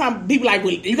lot of times people like,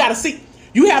 well, you gotta see.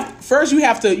 You have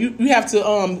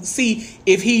to see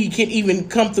if he can even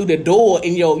come through the door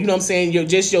in your, you know what I'm saying,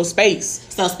 your space.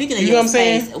 So speaking of your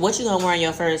space, what you gonna wear on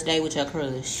your first day with your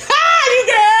crush? You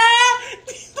girl.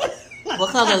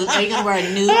 What color? Are you gonna wear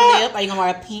a nude lip? Are you gonna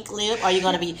wear a pink lip? Are you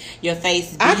gonna be your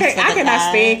face? I cannot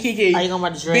stand Kiki. Are you gonna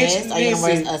wear a dress? Bitch, are you gonna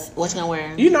wear what you gonna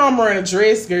wear? You know I'm wearing a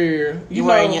dress, girl. You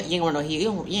ain't wearing no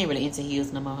heels. You ain't really into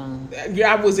heels no more, huh?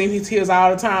 Yeah, I was in his heels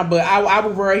all the time, but I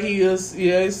would wear heels.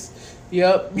 Yes.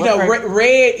 Yep.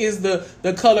 Red is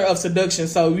the color of seduction.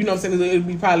 So, you know what I'm saying? It'd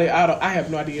be probably, I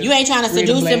have no idea. You ain't trying to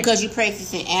seduce him because you're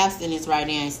practicing abstinence right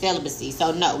now and celibacy.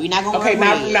 So, no, we're not going to wear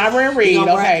red. Okay, not wearing red.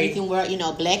 Okay. You can wear,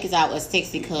 black is out a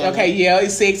sexy color. Okay, yeah,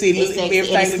 it's sexy.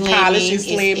 Everything's polished. It's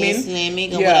slimming. It's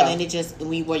slimming or whatever. And it just,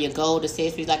 when you wear your gold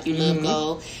accessories like you love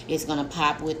gold, it's going to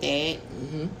pop with that.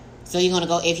 Mm-hmm. So you're gonna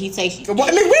go if he takes you. We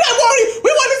want to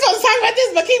talk about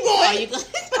this, but keep going.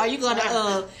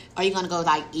 Are you gonna go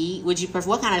like eat? Would you prefer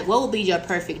what would be your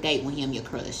perfect date with him, your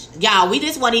crush? Y'all,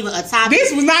 this wasn't even a topic.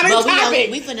 This was not a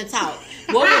topic. We finna talk.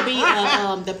 What would be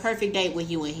the perfect date with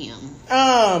you and him?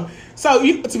 So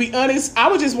to be honest,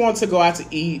 I would just want to go out to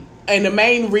eat, and the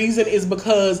main reason is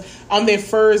because on that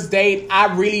first date,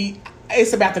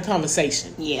 it's about the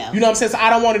conversation. Yeah. You know what I'm saying? So I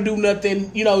don't want to do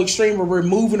nothing, extreme where we're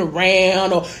moving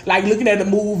around or like looking at a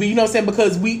movie, you know what I'm saying?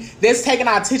 Because that's taking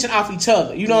our attention off each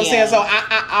other. You know what I'm saying? So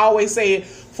I always say it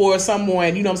for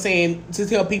someone, you know what I'm saying, to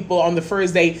tell people on the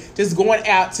first date, just going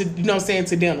out to, you know what I'm saying,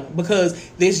 to dinner. Because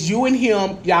there's you and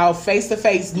him, y'all face to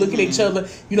face, looking at each other,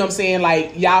 you know what I'm saying?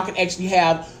 Like y'all can actually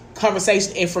have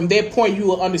conversation, and from that point you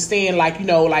will understand, like,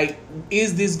 like,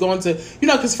 is this going to,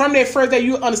 because from that first day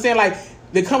you understand, like,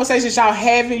 the conversations y'all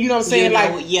having, you know what I'm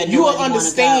saying? You will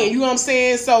understand, you know what I'm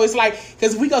saying? So it's like,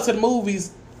 because we go to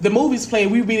the movies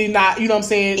playing, we really not, you know what I'm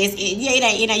saying?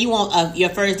 You want your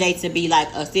first date to be like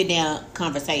a sit down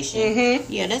conversation.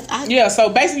 Mm-hmm. Yeah, so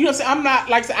basically, you know what I'm saying? I'm not,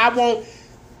 like I said, I want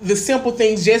the simple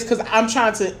things just because I'm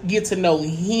trying to get to know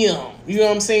him. You know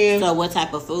what I'm saying? So what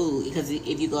type of food? Because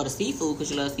if you go to seafood,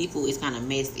 because you love seafood, it's kind of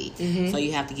messy. Mm-hmm. So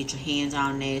you have to get your hands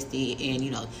all nasty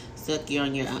and, suck you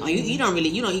on your... You don't really...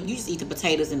 You just eat the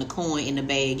potatoes and the corn in the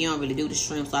bag. You don't really do the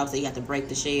shrimp, so obviously you have to break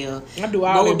the shell. I do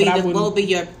all that, What would be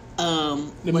your...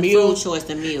 the meal choice,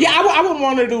 the meal. Yeah, I wouldn't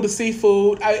want to do the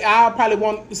seafood. I probably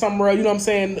want somewhere, you know what I'm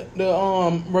saying,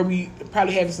 where we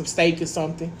probably having some steak or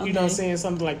something. Okay. You know what I'm saying,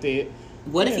 something like that.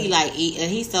 What if he eat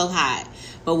and he's so hot?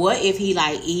 But what if he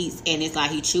eats and it's like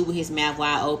he chew with his mouth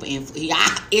wide open and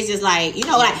it's just like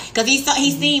because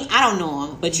he seemed, I don't know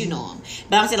him, but you know him.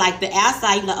 But I'm saying like the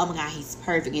outside, you're like, oh my god, he's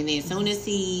perfect, and then as soon as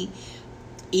he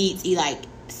eats, he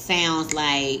sounds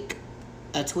like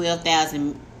a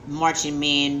 12,000 marching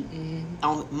man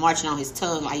marching on his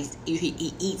tongue, like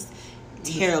he eats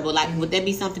terrible. Like, would that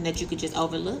be something that you could just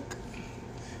overlook?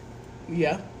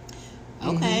 Yeah.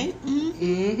 Okay.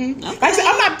 Okay. Like I said,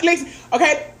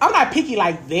 I'm not picky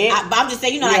like that. But I'm just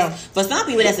saying, for some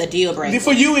people that's a deal breaker.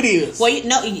 For you, it is. Well, it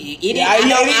is.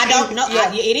 I don't know.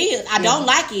 It is. I don't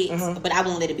like it, but I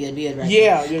won't let it be a deal breaker.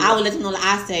 Yeah. I will let them know.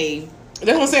 I say.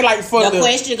 That's what I'm saying. Like for the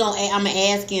question, I'm gonna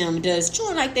ask him: does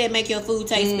chewing like that make your food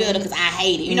taste better? Because I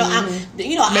hate it.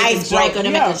 Icebreaker to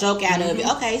make a joke out of it.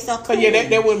 Okay, so cool. So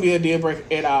that wouldn't be a deal breaker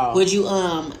at all. Would you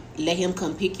let him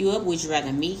come pick you up? Would you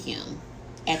rather meet him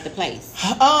at the place?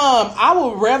 I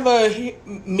would rather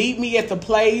meet me at the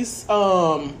place.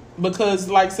 Because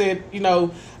like I said, I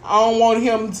don't want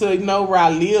him to know where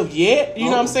I live yet. You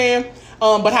know what I'm saying?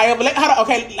 But however,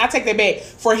 I take that back.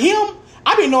 For him,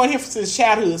 I've been knowing him since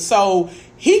childhood, so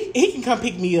he can come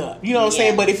pick me up. You know what I'm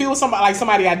saying? But if it was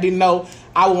somebody I didn't know,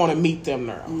 I would want to meet them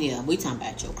there. Yeah, we talking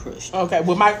about your crush. Okay,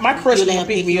 well my crush can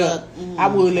pick me up. I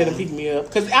would let him pick me up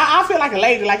because I feel like a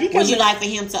lady. Like would you like for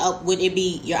him to? Would it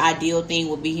be your ideal thing?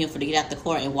 Would be him to get out the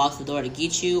car and walk to the door to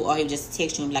get you, or he would just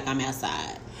text you and be like, I'm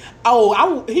outside?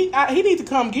 Oh, he need to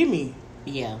come get me.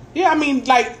 Yeah. Yeah, I mean,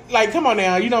 like come on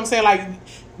now. You know what I'm saying? Like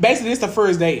basically, it's the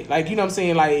first date. Like you know what I'm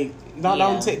saying? Like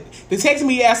don't text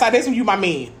me outside. That's when you my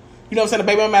man. You know what I'm saying?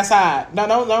 Baby, I'm outside.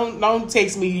 Don't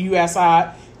text me you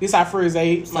outside. This our first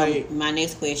date. So my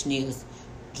next question is,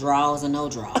 draws or no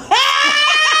draws?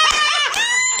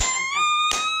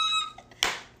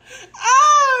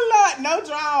 Oh Lord, no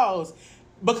draws.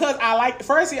 Because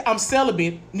I'm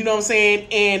celibate, you know what I'm saying?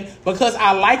 And because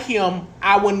I like him,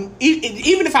 I wouldn't,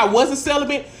 even if I wasn't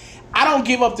celibate, I don't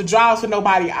give up the draws for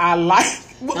nobody I like.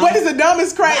 What is the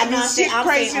dumbest crazy shit? I'm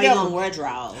crazy saying, are you gonna wear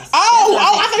draws?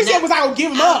 I thought you said was I gonna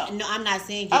give them up. No, I'm not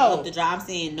saying give up the draw. I'm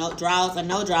saying no draws or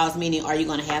no draws, meaning are you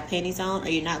gonna have panties on or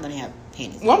you're not gonna have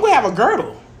panties on? Well, I'm gonna have a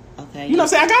girdle. Okay. You know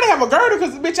what I'm saying? I gotta have a girdle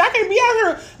because bitch, I can't be out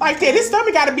here like that. This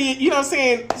stomach gotta be, you know what I'm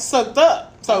saying, sucked up.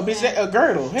 So bitch, a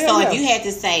girdle. Hell so if you had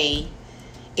to say,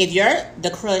 if your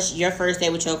first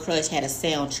date with your crush had a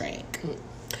soundtrack,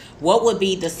 what would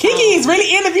be the song? Kiki is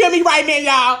really interviewing me right now,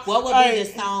 y'all. What would be the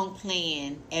song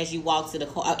playing as you walk to the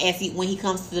car? When he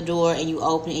comes to the door and you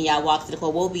open and y'all walk to the car,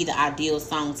 what would be the ideal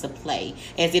song to play?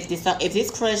 As if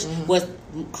this crush was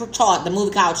the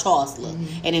movie called Chancellor,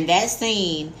 and in that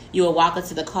scene you were walking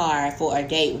to the car for a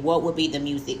date, what would be the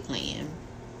music playing?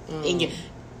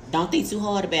 Don't think too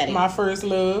hard about it. My First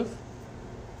Love.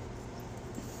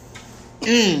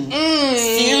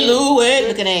 Silhouette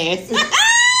looking ass.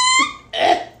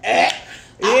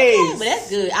 Yes. But that's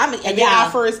good. And then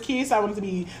our first kiss, I wanted to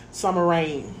be Summer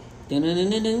Rain.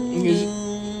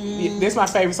 That's my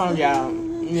favorite song, y'all.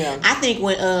 Yeah. I think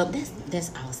when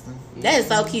that's awesome. That is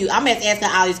so cute. I'm just asking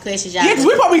all these questions, y'all. Yeah, because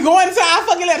we probably going into our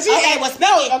fucking letter. Okay,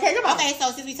 come on. Okay,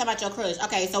 so since we talking about your crush,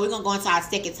 okay, so we're gonna go into our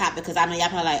second topic because I know y'all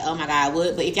probably like, oh my god,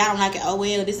 what? But if y'all don't like it, oh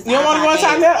well, this is. You don't want to go into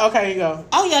our letter? Okay, you go.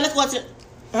 Oh yeah, let's go into.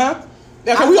 Huh?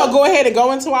 Okay, we're gonna go ahead and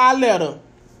go into our letter.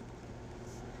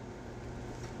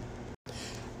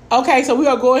 Okay, so we're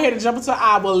going to go ahead and jump into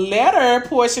our letter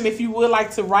portion. If you would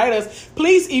like to write us,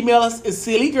 please email us at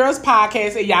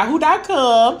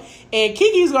sillygirlspodcast@yahoo.com. And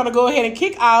Kiki's going to go ahead and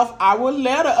kick off our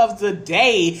letter of the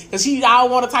day. Because she all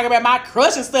want to talk about my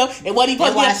crush and stuff and what he put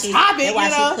on the topic. That's why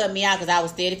she cut me out because I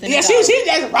was steady. Yeah, she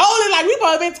just rolling like we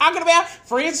both been talking about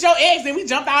friends with your ex. And we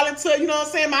jumped all into, you know what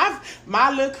I'm saying,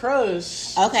 my little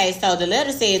crush. Okay, so the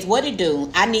letter says, what it do?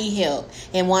 I need help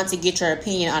and want to get your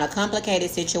opinion on a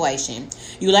complicated situation.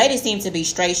 You ladies seem to be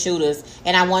straight shooters,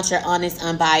 and I want your honest,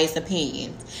 unbiased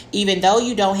opinion. Even though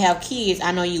you don't have kids,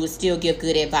 I know you would still give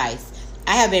good advice.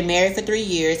 I have been married for 3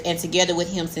 years and together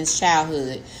with him since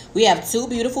childhood. We have 2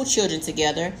 beautiful children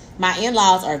together. My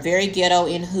in-laws are very ghetto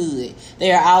and hood.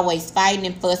 They are always fighting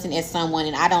and fussing at someone,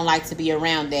 and I don't like to be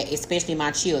around that, especially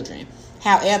my children.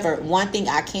 However, one thing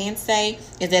I can say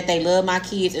is that they love my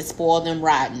kids and spoil them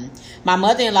rotten. My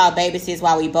mother-in-law babysits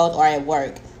while we both are at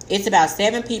work. It's about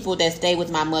 7 people that stay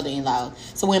with my mother-in-law.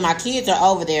 So when my kids are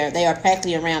over there, they are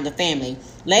practically around the family.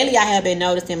 Lately, I have been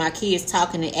noticing my kids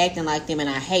talking and acting like them, and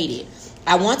I hate it.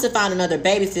 I want to find another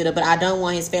babysitter, but I don't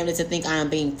want his family to think I am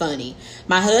being funny.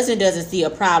 My husband doesn't see a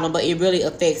problem, but it really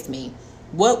affects me.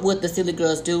 What would the silly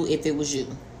girls do if it was you?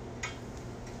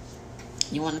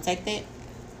 You want to take that?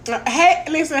 Hey,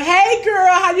 listen, hey girl,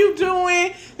 how you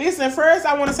doing? Listen, first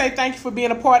I want to say thank you for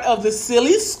being a part of the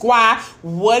Silly Squad.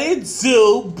 What it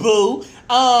do, boo?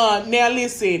 Now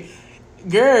listen,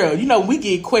 girl, you know, we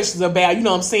get questions about, you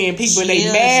know what I'm saying, people and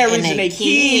their marriage and their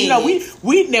kids. You know,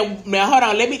 we now hold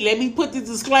on, let me put this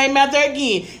disclaimer out there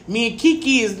again. Me and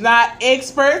Kiki is not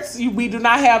experts. We do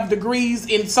not have degrees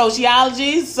in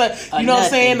sociology. So, you know what I'm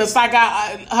saying? The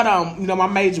hold on, you know, my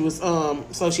major was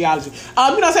sociology. You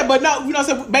know what I'm saying? But no, you know what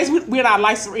I'm saying? Basically, we're not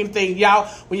licensed or anything. Y'all,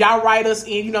 when y'all write us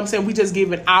in, you know what I'm saying, we just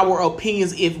giving our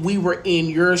opinions if we were in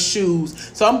your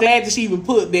shoes. So I'm glad that she even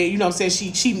put that, you know what I'm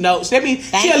saying, she knows. That means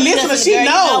she a listener. She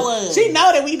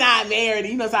know that we not married.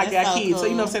 You know, so I got kids. Cool. So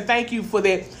you know what I'm saying? Thank you for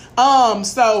that.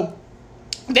 So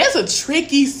that's a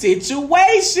tricky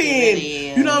situation.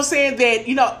 You know what I'm saying? That,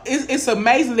 you know, it's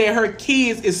amazing that her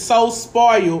kids is so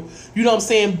spoiled, you know what I'm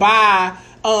saying, by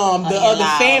the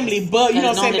other family, but you know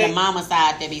what I'm saying, the mama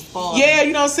side that be spoiled. Yeah,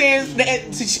 you know what I'm saying,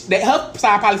 that her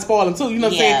side probably spoiling too, you know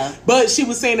what I'm saying, but she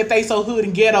was saying that they so hood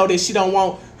and ghetto that she don't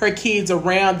want her kids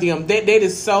around them. That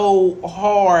is so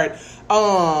hard.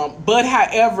 But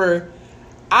however,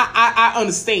 I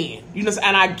understand, you know,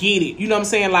 and I get it. You know what I'm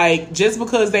saying? Like, just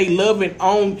because they love and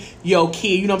own your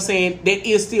kid, you know what I'm saying, that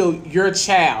is still your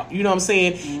child. You know what I'm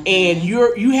saying? Mm-hmm. And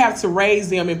you have to raise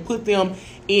them and put them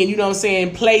in, you know what I'm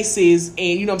saying, places, and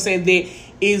you know what I'm saying, that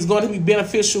is going to be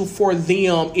beneficial for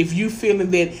them. If you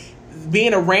feeling that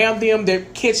being around them, they're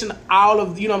catching all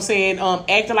of, you know what I'm saying,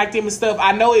 acting like them and stuff,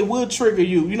 I know it will trigger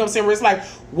you. You know what I'm saying? Where it's like,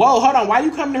 whoa, hold on, why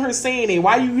you coming to her saying it?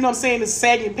 Why you know what I'm saying, is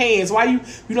sagging pants? Why you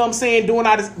know what I'm saying, doing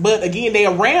all this? But again, they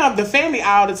around the family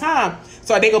all the time,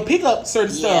 so they go pick up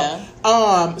certain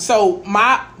stuff. So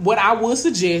what I would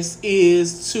suggest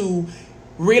is to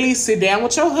really sit down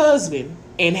with your husband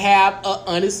and have an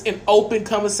honest and open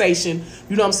conversation.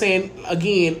 You know what I'm saying?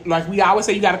 Again, like we always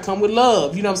say, you got to come with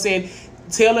love. You know what I'm saying?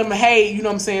 Tell him, hey, you know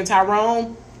what I'm saying,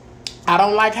 Tyrone, I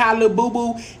don't like how little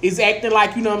boo-boo is acting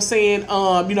like, you know what I'm saying,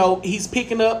 you know, he's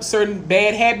picking up certain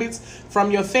bad habits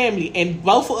from your family. And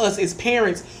both of us as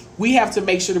parents, we have to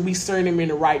make sure that we steer them in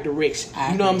the right direction.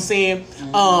 You know what I'm saying?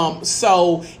 Mm-hmm.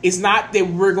 So it's not that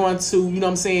we're going to, you know what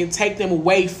I'm saying, take them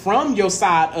away from your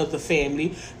side of the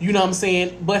family. You know what I'm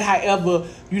saying? But however,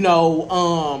 you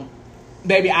know,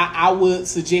 baby, I would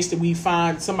suggest that we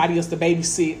find somebody else to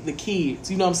babysit the kids,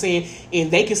 you know what I'm saying?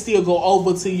 And they can still go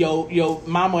over to your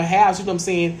mama house, you know what I'm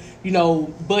saying? You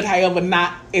know, but however,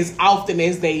 not as often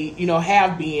as they, you know,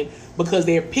 have been, because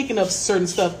they're picking up certain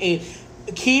stuff. And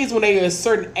kids, when they're a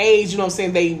certain age, you know what I'm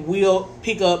saying, they will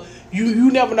pick up,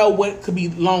 you never know what could be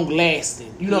long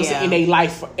lasting, you know what I'm saying, in their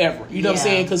life forever. You know what I'm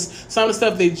saying? Because some of the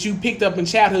stuff that you picked up in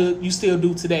childhood, you still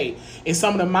do today. And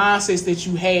some of the mindsets that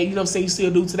you had, you know what I'm saying, you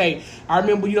still do today. I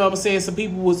remember, you know what I'm saying, some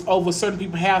people was over certain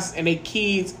people's house and their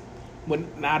kids,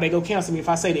 now they go cancel me if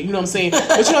I say that, you know what I'm saying? But you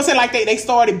know what I'm saying, like they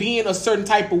started being a certain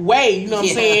type of way, you know what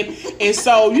I'm saying? And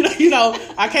so, you know,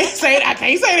 I can't say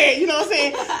that, you know what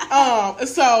I'm saying?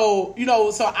 So, you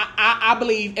know, so I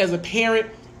believe as a parent,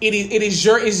 it is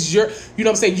your, you know what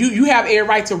I'm saying, you have every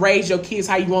right to raise your kids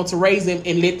how you want to raise them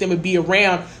and let them be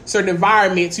around certain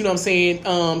environments, you know what I'm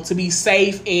saying, to be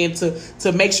safe and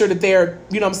to make sure that they're,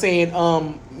 you know what I'm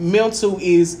saying, mental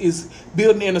is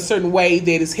building in a certain way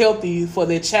that is healthy for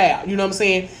their child, you know what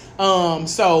I'm saying.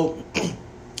 So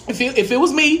if it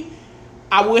was me,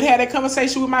 I would have that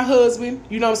conversation with my husband,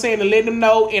 you know what I'm saying, to let him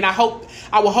know, and I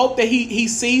would hope that he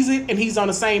sees it and he's on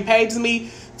the same page as me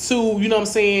to, you know what I'm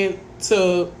saying,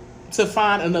 to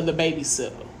find another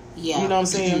babysitter. Yeah. You know what I'm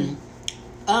saying?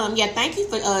 Mm-hmm. Thank you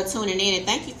for tuning in, and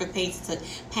thank you for paying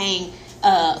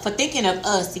for thinking of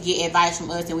us to get advice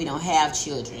from us, and we don't have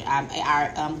children.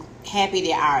 I'm happy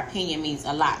that our opinion means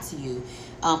a lot to you,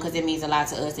 because it means a lot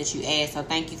to us that you asked. So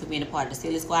thank you for being a part of the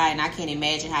Silly Squad, and I can't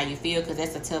imagine how you feel, because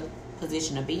that's a tough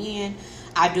position to be in.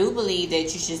 I do believe that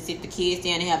you should sit the kids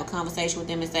down and have a conversation with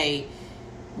them and say,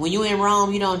 when you're in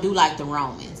Rome, you don't do like the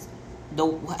Romans.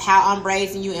 how I'm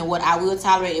raising you and what I will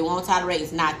tolerate and won't tolerate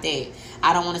is not that.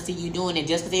 I don't want to see you doing it.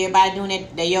 Just because everybody doing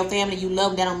it, they're your family, you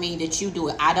love them, that don't mean that you do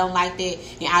it. I don't like that,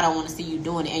 and I don't want to see you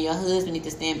doing it. And your husband needs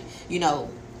to stand,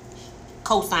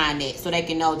 co-sign that so they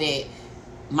can know that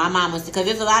my mama, because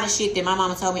there's a lot of shit that my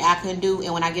mama told me I couldn't do,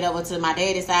 and when I get over to my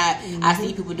daddy's side, I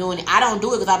see people doing it. I don't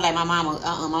do it because I'm like, my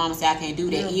mama said I can't do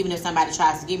that, even if somebody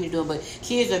tries to get me to do it. But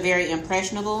kids are very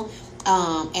impressionable.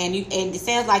 And it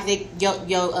sounds like your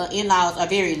in-laws are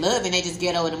very loving. They just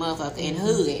get over the motherfucker and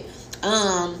hood.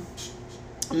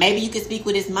 Maybe you could speak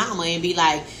with his mama and be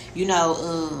like, you not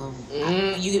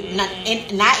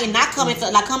coming to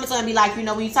her and be like,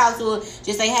 when you talk to her,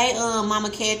 just say, hey, Mama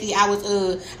Kathy, I want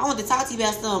to talk to you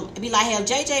about something. Be like, have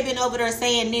JJ been over there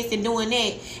saying this and doing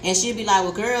that? And she'll be like,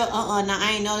 well, girl, nah,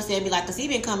 I ain't noticed that. And be like, cause he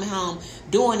been coming home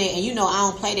doing it, and I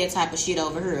don't play that type of shit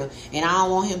over here, and I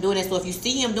don't want him doing that. So if you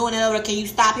see him doing it over there, can you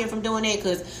stop him from doing that?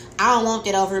 Cause I don't want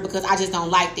that over here, because I just don't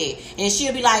like that. And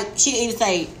she'll be like, she can either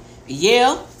say,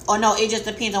 yeah, or no, it just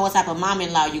depends on what type of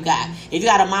mom-in-law you got. If you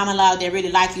got a mom-in-law that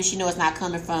really like you, she know it's not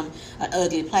coming from an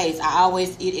ugly place.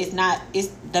 It's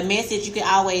the message. You can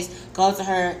always go to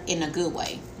her in a good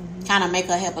way. Kind of make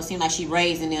her help her seem like she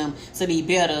raising them to be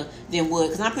better than what.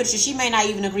 Because I'm pretty sure she may not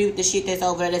even agree with the shit that's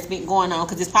over there that's been going on.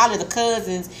 Because it's probably the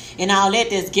cousins and all that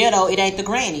that's ghetto. It ain't the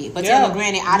granny. But tell the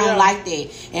granny, I don't like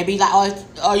that. And be like,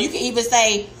 or you can even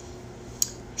say,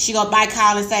 she gonna bite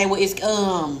call and say, well, it's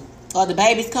or the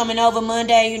baby's coming over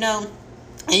Monday, and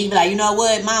you be like, you know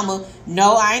what, mama,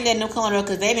 no, I ain't letting them come over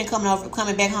because they been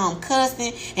coming back home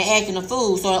cussing and acting a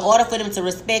fool. So in order for them to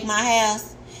respect my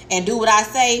house and do what I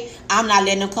say, I'm not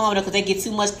letting them come over there because they get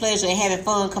too much pleasure and having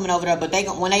fun coming over there. But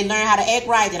when they learn how to act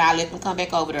right, then I let them come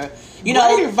back over there.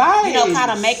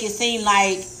 Kind of make it seem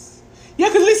like. Yeah,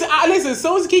 because listen, as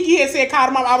soon as Kiki had said call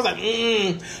her mom, I was like,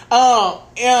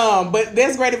 but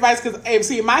that's great advice, because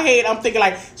see, in my head, I'm thinking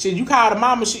like, shit, you call the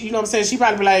mama, you know what I'm saying? She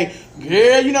probably be like,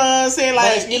 yeah, you know what I'm saying?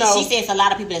 Like, she says a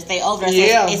lot of people that stay over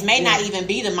there, so it may not even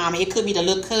be the mama. It could be the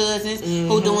little cousins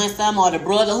who doing something, or the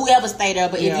brother, whoever stay there.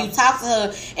 But if you talk to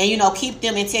her and keep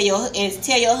them and tell your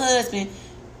husband,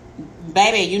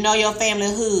 baby, your family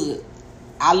hood.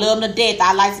 I love them to death.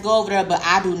 I like to go over there, but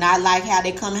I do not like how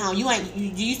they come home. Do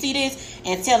you see this?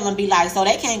 And tell them, be like, so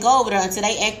they can't go over there until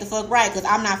they act the fuck right, because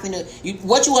I'm not finna.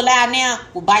 What you allow now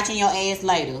will bite you in your ass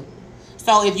later.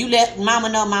 So if you let mama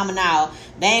know,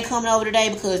 they ain't coming over today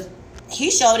because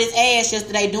he showed his ass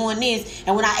yesterday doing this.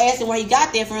 And when I asked him where he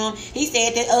got that from, he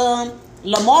said that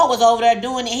Lamar was over there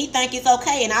doing it, and he think it's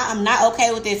okay, and I'm not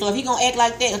okay with it. So if he gonna act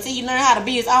like that until he learn how to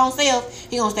be his own self,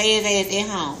 he gonna stay his ass at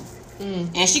home.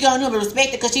 And she gonna know to respect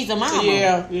it because she's a mama.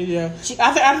 Yeah.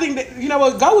 I think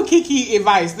that go with Kiki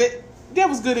advice. That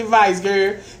was good advice,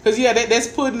 girl. Because that's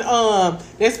putting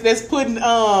that's putting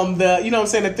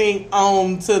the thing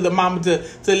on to the mama to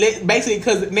let, basically,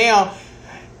 because now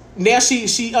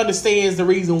she understands the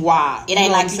reason why. It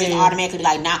ain't like you just automatically be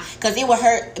like, nah. Because it would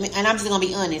hurt. And I'm just going to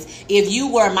be honest. If you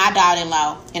were my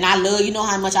daughter-in-law, and I love,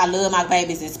 how much I love my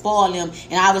babies and spoil them,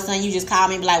 and all of a sudden you just call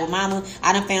me and be like, well, mama,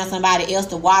 I done found somebody else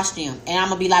to watch them. And I'm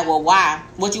going to be like, well, why?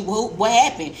 What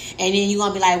happened? And then you're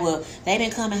going to be like, well, they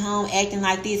been coming home acting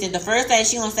like this. And the first thing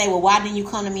she going to say, well, why didn't you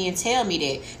come to me and tell me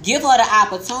that? Give her the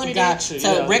opportunity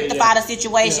to rectify the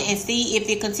situation and see if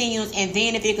it continues. And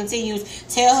then if it continues,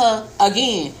 tell her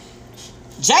again.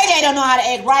 JJ don't know how to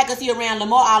act right because he around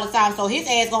Lamar all the time, so his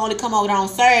ass gonna only come over there on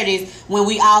Saturdays when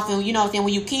we off, and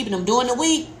when you keeping him during the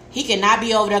week, he cannot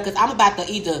be over there because I'm about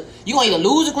to you gonna either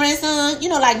lose a grandson,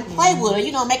 play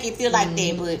with her, make it feel like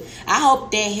that. But I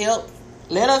hope that helps.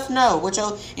 Let us know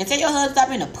and tell your husband stop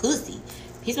being a pussy.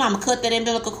 His mama cut that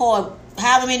umbilical cord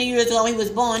however many years ago when he was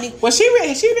born. Well, she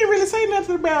didn't really say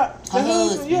nothing about her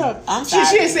husband. Yeah, I'm sorry.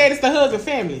 She said it's the husband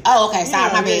family. Oh, okay.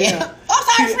 Sorry, my bad. Yeah. I'm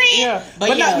sorry, friend. Yeah,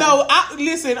 but no.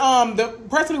 Listen. The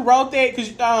person who wrote that, because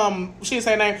she didn't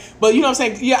say her name, but you know what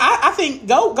I'm saying. Yeah, I think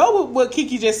go with what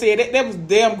Kiki just said. That was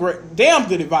damn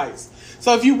good advice.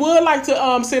 So if you would like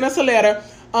to send us a letter.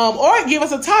 Or give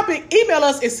us a topic, email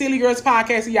us at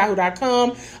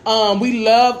sillygirlspodcast@yahoo.com. We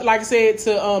love, like I said,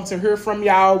 to hear from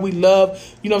y'all. We love,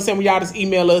 when y'all just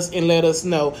email us and let us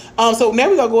know. So now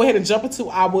we're going to go ahead and jump into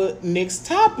our next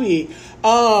topic.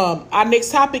 Our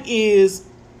next topic is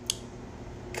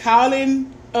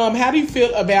calling, how do you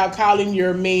feel about calling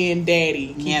your man daddy?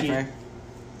 Kiki? Never.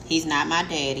 He's not my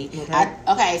daddy.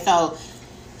 Okay, so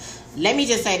let me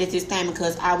just say this disclaimer,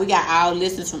 because we got our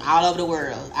listeners from all over the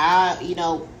world.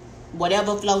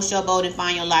 Whatever floats your boat and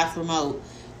find your life remote,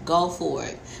 go for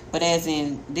it. But as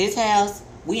in this house,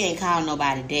 we ain't calling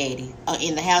nobody daddy.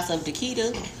 In the house of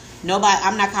Dakita,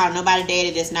 I'm not calling nobody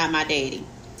daddy that's not my daddy.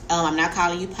 I'm not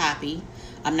calling you Poppy.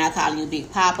 I'm not calling you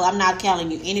Big Papa. I'm not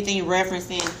calling you anything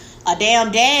referencing a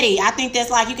damn daddy. I think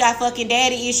that's like you got fucking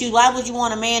daddy issues. Why would you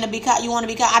want a man to be called? You want to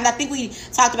be called? And I think we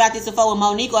talked about this before with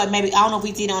Monique, or maybe I don't know if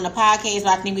we did it on the podcast,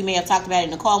 but I think we may have talked about it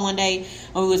in the car one day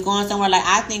when we was going somewhere. Like,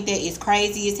 I think that is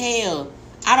crazy as hell.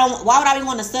 Why would I be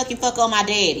want to suck and fuck on my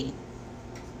daddy?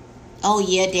 Oh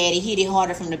yeah, daddy hit it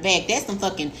harder from the back. That's some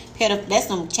fucking that's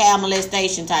some child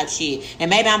molestation type shit. And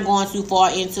maybe I'm going too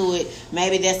far into it.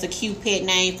 Maybe that's a cute pet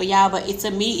name for y'all, but to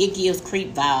me it gives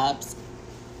creep vibes.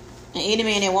 And any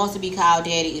man that wants to be called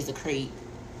daddy is a creep.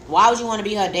 Why would you want to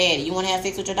be her daddy? You want to have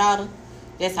sex with your daughter?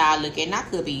 That's how I look at it. And I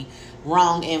could be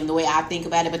wrong in the way I think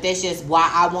about it, but that's just why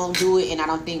I won't do it, and I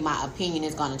don't think my opinion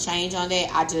is going to change on that.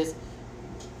 I just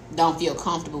don't feel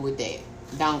comfortable with that.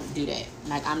 Don't do that.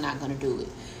 Like, I'm not going to do it.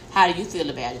 How do you feel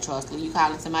about it, Charles? You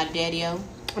calling somebody daddy-o?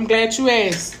 I'm glad you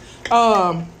asked.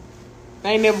 I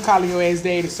ain't never calling your ass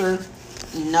daddy, sir.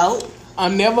 Nope.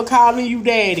 I'm never calling you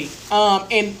daddy.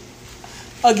 And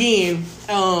again,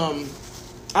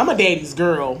 I'm a daddy's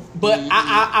girl, but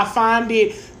I find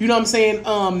it, you know what I'm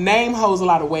saying, name holds a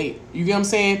lot of weight. You get what I'm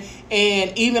saying?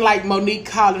 And even like Monique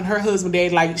calling her husband daddy,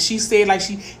 like she said like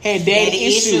she had daddy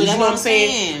issues. You know what I'm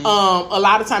saying? A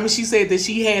lot of times she said that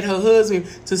she had her husband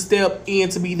to step in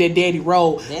to be that daddy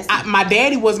role. My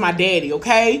daddy was my daddy,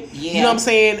 okay? Yeah. You know what I'm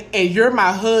saying? And you're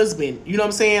my husband. You know what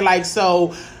I'm saying? Like, so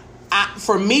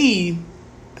for me,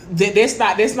 that's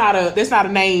not a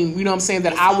name, you know what I'm saying,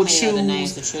 that I would choose.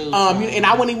 And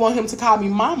I wouldn't even want him to call me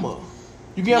mama.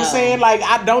 You get what I'm saying? Like,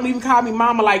 I don't even call me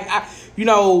mama. Like,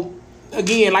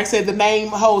 again, like I said, the name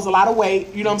holds a lot of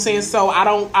weight. You know what I'm saying? So I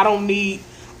don't need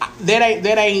that.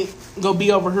 Ain't gonna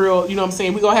be over here. You know what I'm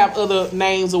saying? We gonna have other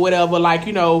names or whatever. Like,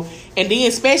 you know, and then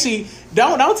especially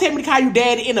don't tell me to call you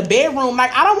daddy in the bedroom.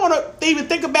 Like, I don't want to even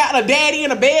think about a daddy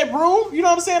in a bedroom. You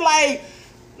know what I'm saying?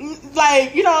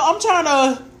 Like, you know, I'm trying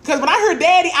to. Because when I hear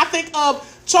daddy, I think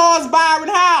of Charles Byron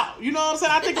Howe. You know what I'm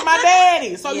saying? I think of my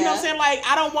daddy. So, you know what I'm saying? Like,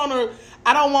 I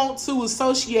don't want to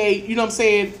associate, you know what I'm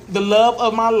saying, the love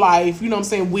of my life, you know what I'm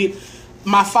saying, with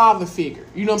my father figure.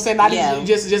 You know what I'm saying? Not even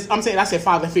just I'm saying I said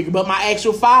father figure, but my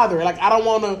actual father. Like, I don't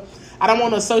want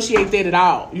to associate that at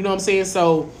all. You know what I'm saying?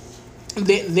 So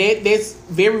that's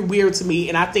very weird to me.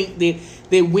 And I think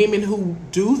that women who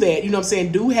do that, you know what I'm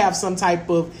saying, do have some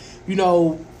type of, you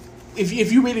know,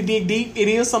 if you really dig deep, it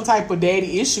is some type of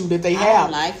daddy issue that they have.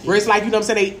 Where it's like, you know what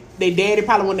I'm saying, they daddy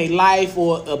probably want their life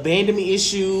or abandonment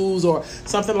issues or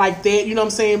something like that, you know what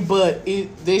I'm saying? But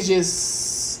there's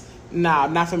just,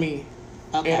 not for me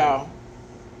at all.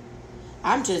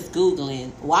 I'm just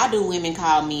Googling, why do women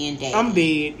call men daddy? I'm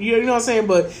dead. You know what I'm saying?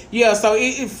 But yeah, so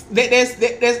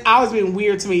that's always been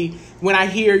weird to me when I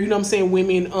hear, you know what I'm saying,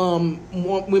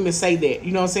 women say that.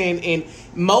 You know what I'm saying? And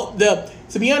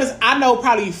to be honest, I know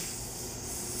probably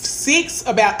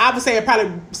I would say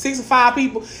probably 6 or 5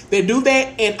 people that do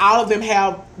that, and all of them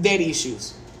have daddy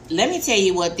issues. Let me tell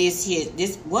you what what is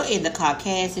the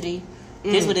caucasity?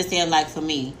 This is what it sounds like for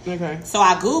me. Okay. So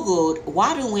I Googled,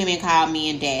 why do women call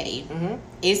men daddy? Mm-hmm.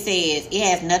 It says it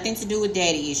has nothing to do with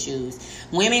daddy issues.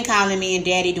 Women calling men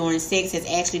daddy during sex has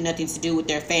actually nothing to do with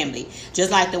their family.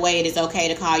 Just like the way it is okay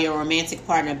to call your romantic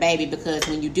partner baby, because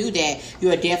when you do that,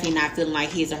 you are definitely not feeling like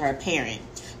his or her parent.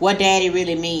 What daddy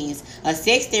really means. A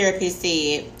sex therapist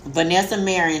said, Vanessa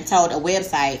Marin told a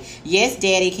website, yes,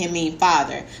 daddy can mean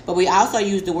father, but we also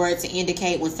use the word to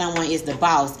indicate when someone is the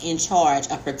boss, in charge,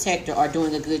 a protector, or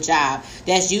doing a good job.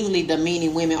 That's usually the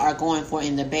meaning women are going for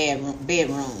in the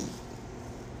bedroom.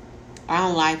 I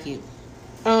don't like it.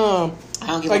 I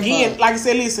don't give a fuck. Like I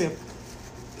said, listen.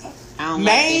 I don't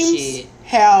names like this shit.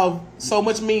 Have so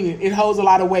much meaning. It holds a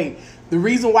lot of weight. The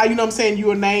reason why, you know what I'm saying,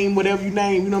 you a name, whatever you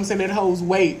name, you know what I'm saying, that holds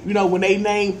weight. You know, when they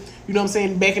name, you know what I'm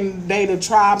saying, back in the day, the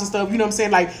tribes and stuff, you know what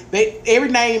I'm saying, like, every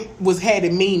name had a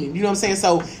meaning, you know what I'm saying?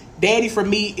 So, daddy for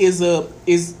me is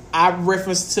I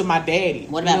reference to my daddy.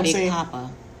 What about Big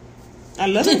Papa? I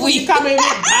love it when you call me Big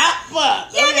Papa.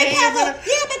 Yeah, Big Papa.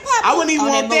 I wouldn't even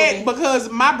want that because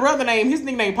my brother his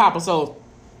nickname Papa, so,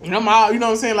 you know what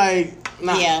I'm saying, like,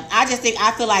 nah. Yeah, I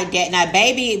feel like that. Now,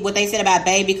 baby, what they said about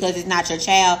baby, because it's not your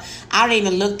child, I don't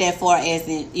even look that far as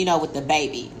in, you know, with the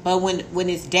baby. But when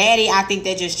it's daddy, I think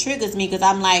that just triggers me because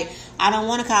I'm like, I don't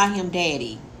want to call him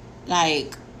daddy.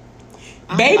 Like,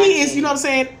 baby is, you know what I'm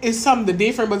saying, it's something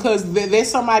different because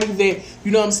there's somebody that, you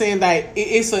know what I'm saying, like,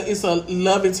 it's a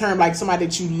loving term, like somebody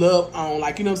that you love on,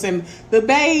 like, you know what I'm saying, the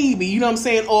baby, you know what I'm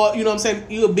saying, or, you know what I'm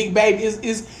saying, you a big baby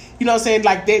is you know what I'm saying,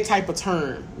 like that type of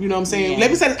term. You know what I'm saying? Yeah. Let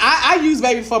me say, I use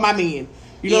baby for my men.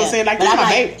 You know what I'm saying? Like, that's my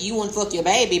baby. You wouldn't fuck your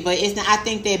baby, but it's not, I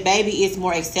think that baby is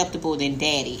more acceptable than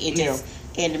daddy. It just,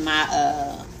 in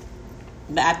my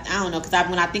But I don't know, because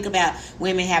when I think about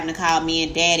women having to call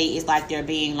men daddy, it's like they're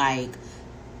being like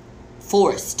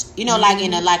forced. You know, like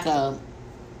in a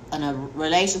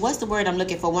relationship. What's the word I'm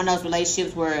looking for? One of those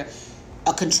relationships where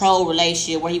a control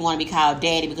relationship where he want to be called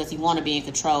daddy because he want to be in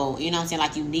control. You know what I'm saying?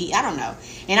 Like you need. I don't know.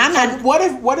 And I'm not.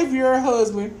 What if your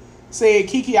husband said,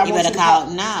 Kiki, I want you to call...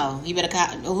 No, you better call...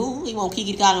 Who? He want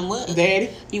Kiki to call him what? Daddy?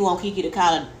 He want Kiki to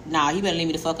call him... No, he better leave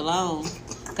me the fuck alone.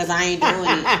 Because I ain't doing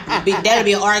it. That'll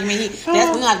be an argument. We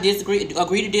have to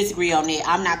agree to disagree on that.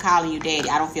 I'm not calling you daddy.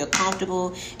 I don't feel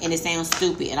comfortable, and it sounds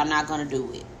stupid, and I'm not going to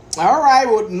do it. All right,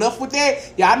 well, enough with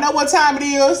that. Y'all know what time it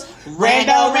is.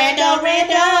 Rando.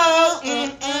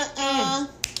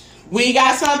 We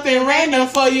got something random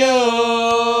for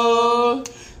you.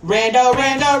 Rando.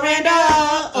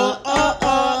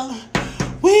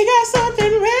 We got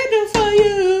something random for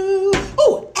you.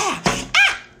 Ooh,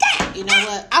 You know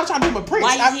what? I was trying to do my Prince.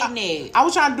 Why you hitting it? I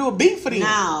was trying to do a beat for them.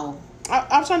 No.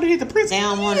 I was trying to hit the Prince. They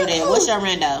don't want to do that. What's your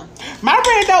rando? My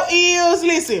rando is,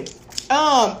 listen,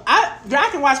 I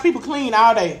can watch people clean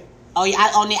all day. Oh yeah,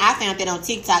 I found that on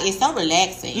TikTok. It's so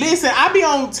relaxing. Listen, I be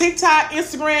on TikTok,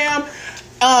 Instagram,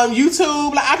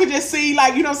 YouTube. Like I could just see,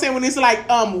 like, you know what I'm saying, when it's like,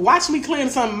 watch me clean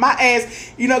something, my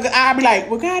ass, you know, I be like,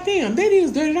 well, goddamn, that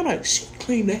is dirty. And I'm like, shit,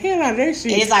 clean the hell out of that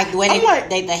shit. And it's like the way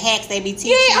the hacks they be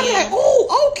teaching. Yeah, I'm like,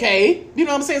 oh, okay. You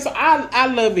know what I'm saying? So I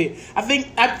love it. I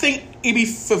think it be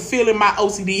fulfilling my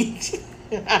OCD.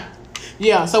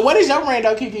 Yeah. So what is your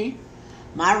rando, Kiki?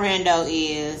 My rando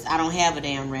is I don't have a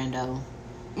damn rando.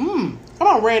 Come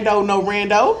on, rando, no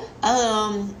rando.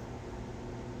 My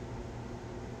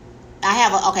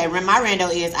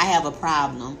rando is I have a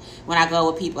problem when I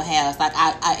go with people's house. Like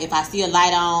if I see a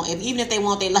light on, even if they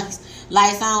want their lights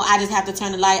on, I just have to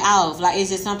turn the light off. Like it's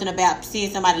just something about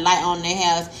seeing somebody light on in their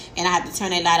house and I have to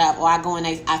turn their light off, or I go and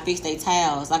I fix their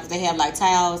towels. Like if they have like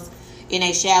towels in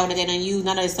their shower that they don't use,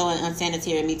 none of it's so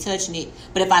unsanitary, me touching it.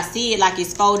 But if I see it like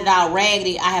it's folded out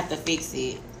raggedy, I have to fix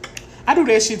it. I do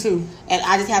that shit too. And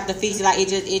I just have to fix it. Like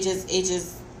it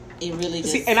really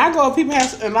just. See, and I go to people's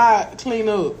house and I clean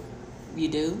up. You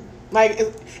do? Like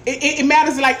it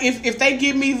matters. Like if they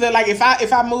give me the, like if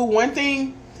I move one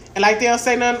thing and like they don't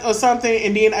say nothing or something,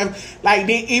 and then then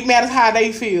it matters how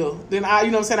they feel. Then I,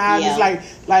 you know what I'm saying, I just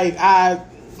like I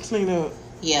clean up.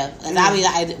 Yeah, and I be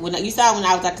like, when you saw when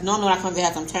I was like, normally when I come to the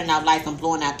house, I'm turning off lights, I'm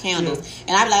blowing out candles,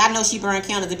 and I be like, I know she burned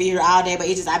candles to be here all day, but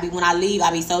it just when I leave,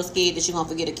 I be so scared that she gonna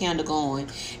forget a candle going,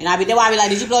 and that's why I be like,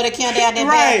 did you blow the candle out that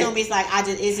bathroom? It's like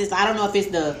it's just I don't know if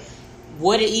it's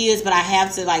what it is, but I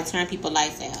have to like turn people's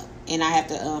lights out, and I have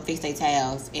to fix their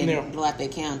towels and blow out their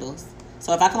candles.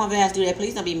 So if I come over the house to do that,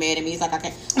 please don't be mad at me. It's like I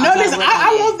can't. No, listen,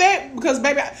 I love that because,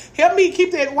 baby, help me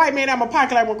keep that white man out my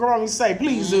pocket like my grandma used to say.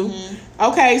 Please do.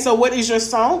 Okay, so what is your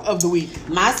song of the week?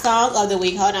 My song of the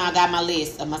week, hold on, I got my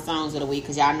list of my songs of the week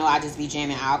because y'all know I just be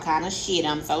jamming all kind of shit.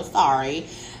 I'm so sorry.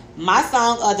 My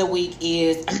song of the week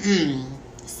is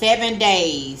 7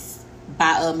 Days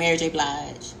by Mary J.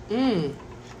 Blige.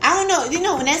 I don't know. You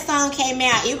know, when that song came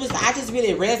out, I just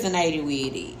really resonated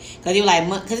with it. Because it was like,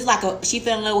 because it's like she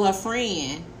fell in love with her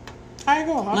friend. How you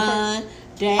going? Monday,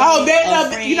 you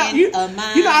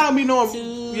know, I don't be knowing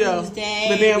the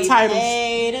damn titles.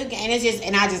 And it's just,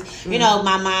 and I just, you know,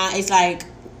 my mind, it's like,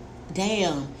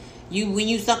 damn. When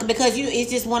you suck, because it's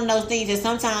just one of those things that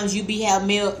sometimes you have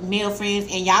male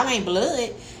friends and y'all ain't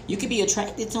blood. You could be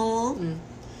attracted to them.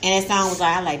 And that song was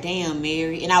like, I'm like, damn,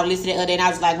 Mary. And I would listen to it other day, and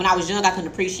I was like, when I was young, I couldn't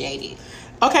appreciate it.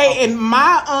 Okay, and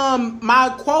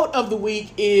my quote of the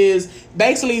week is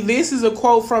basically, this is a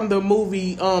quote from the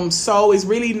movie So. It's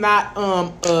really not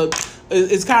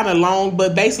it's kind of long,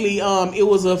 but basically it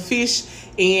was a fish,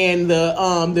 and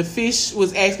the fish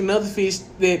was asking another fish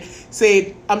that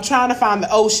said, I'm trying to find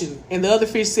the ocean, and the other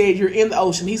fish said, you're in the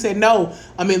ocean. He said, no,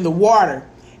 I'm in the water.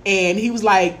 And he was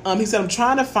like, he said, I'm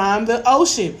trying to find the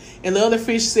ocean. And the other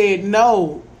fish said,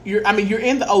 no, you're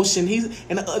in the ocean.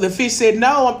 And the fish said,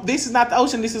 no, this is not the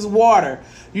ocean, this is water.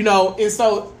 You know, and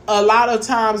so a lot of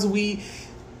times we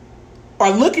are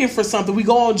looking for something. We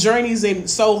go on journeys and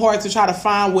so hard to try to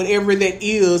find whatever that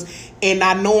is, and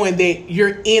not knowing that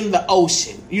you're in the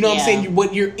ocean. You know what I'm saying?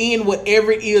 You're in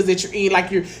whatever it is that you're in. Like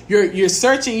you're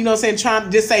searching, you know what I'm saying, trying to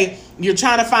just say you're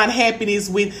trying to find happiness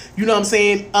with, you know what I'm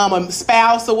saying, a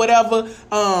spouse or whatever.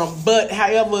 But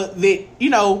however that,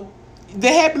 you know, the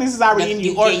happiness is already in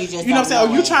you, or you know what I'm saying,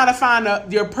 or you're trying to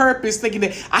find your purpose, thinking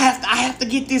that I have to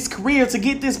get this career to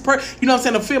get this you know what I'm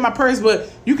saying, to fill my purpose. But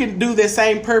you can do that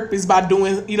same purpose by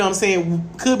doing, you know what I'm saying,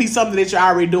 could be something that you're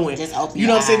already doing. Just open, you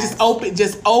know what I'm saying,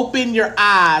 just open your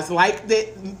eyes. Like that,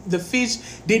 the fish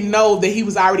didn't know that he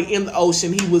was already in the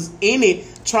ocean. He was in it,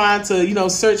 trying to,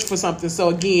 search for something. So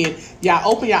again,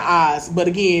 y'all open your eyes. But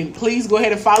again, please go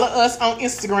ahead and follow us on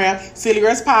Instagram, Silly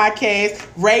Rest Podcast.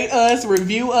 Rate us,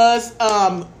 review us,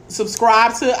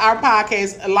 subscribe to our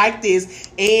podcast like this.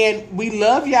 And we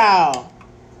love y'all.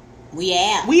 We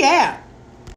out. We out.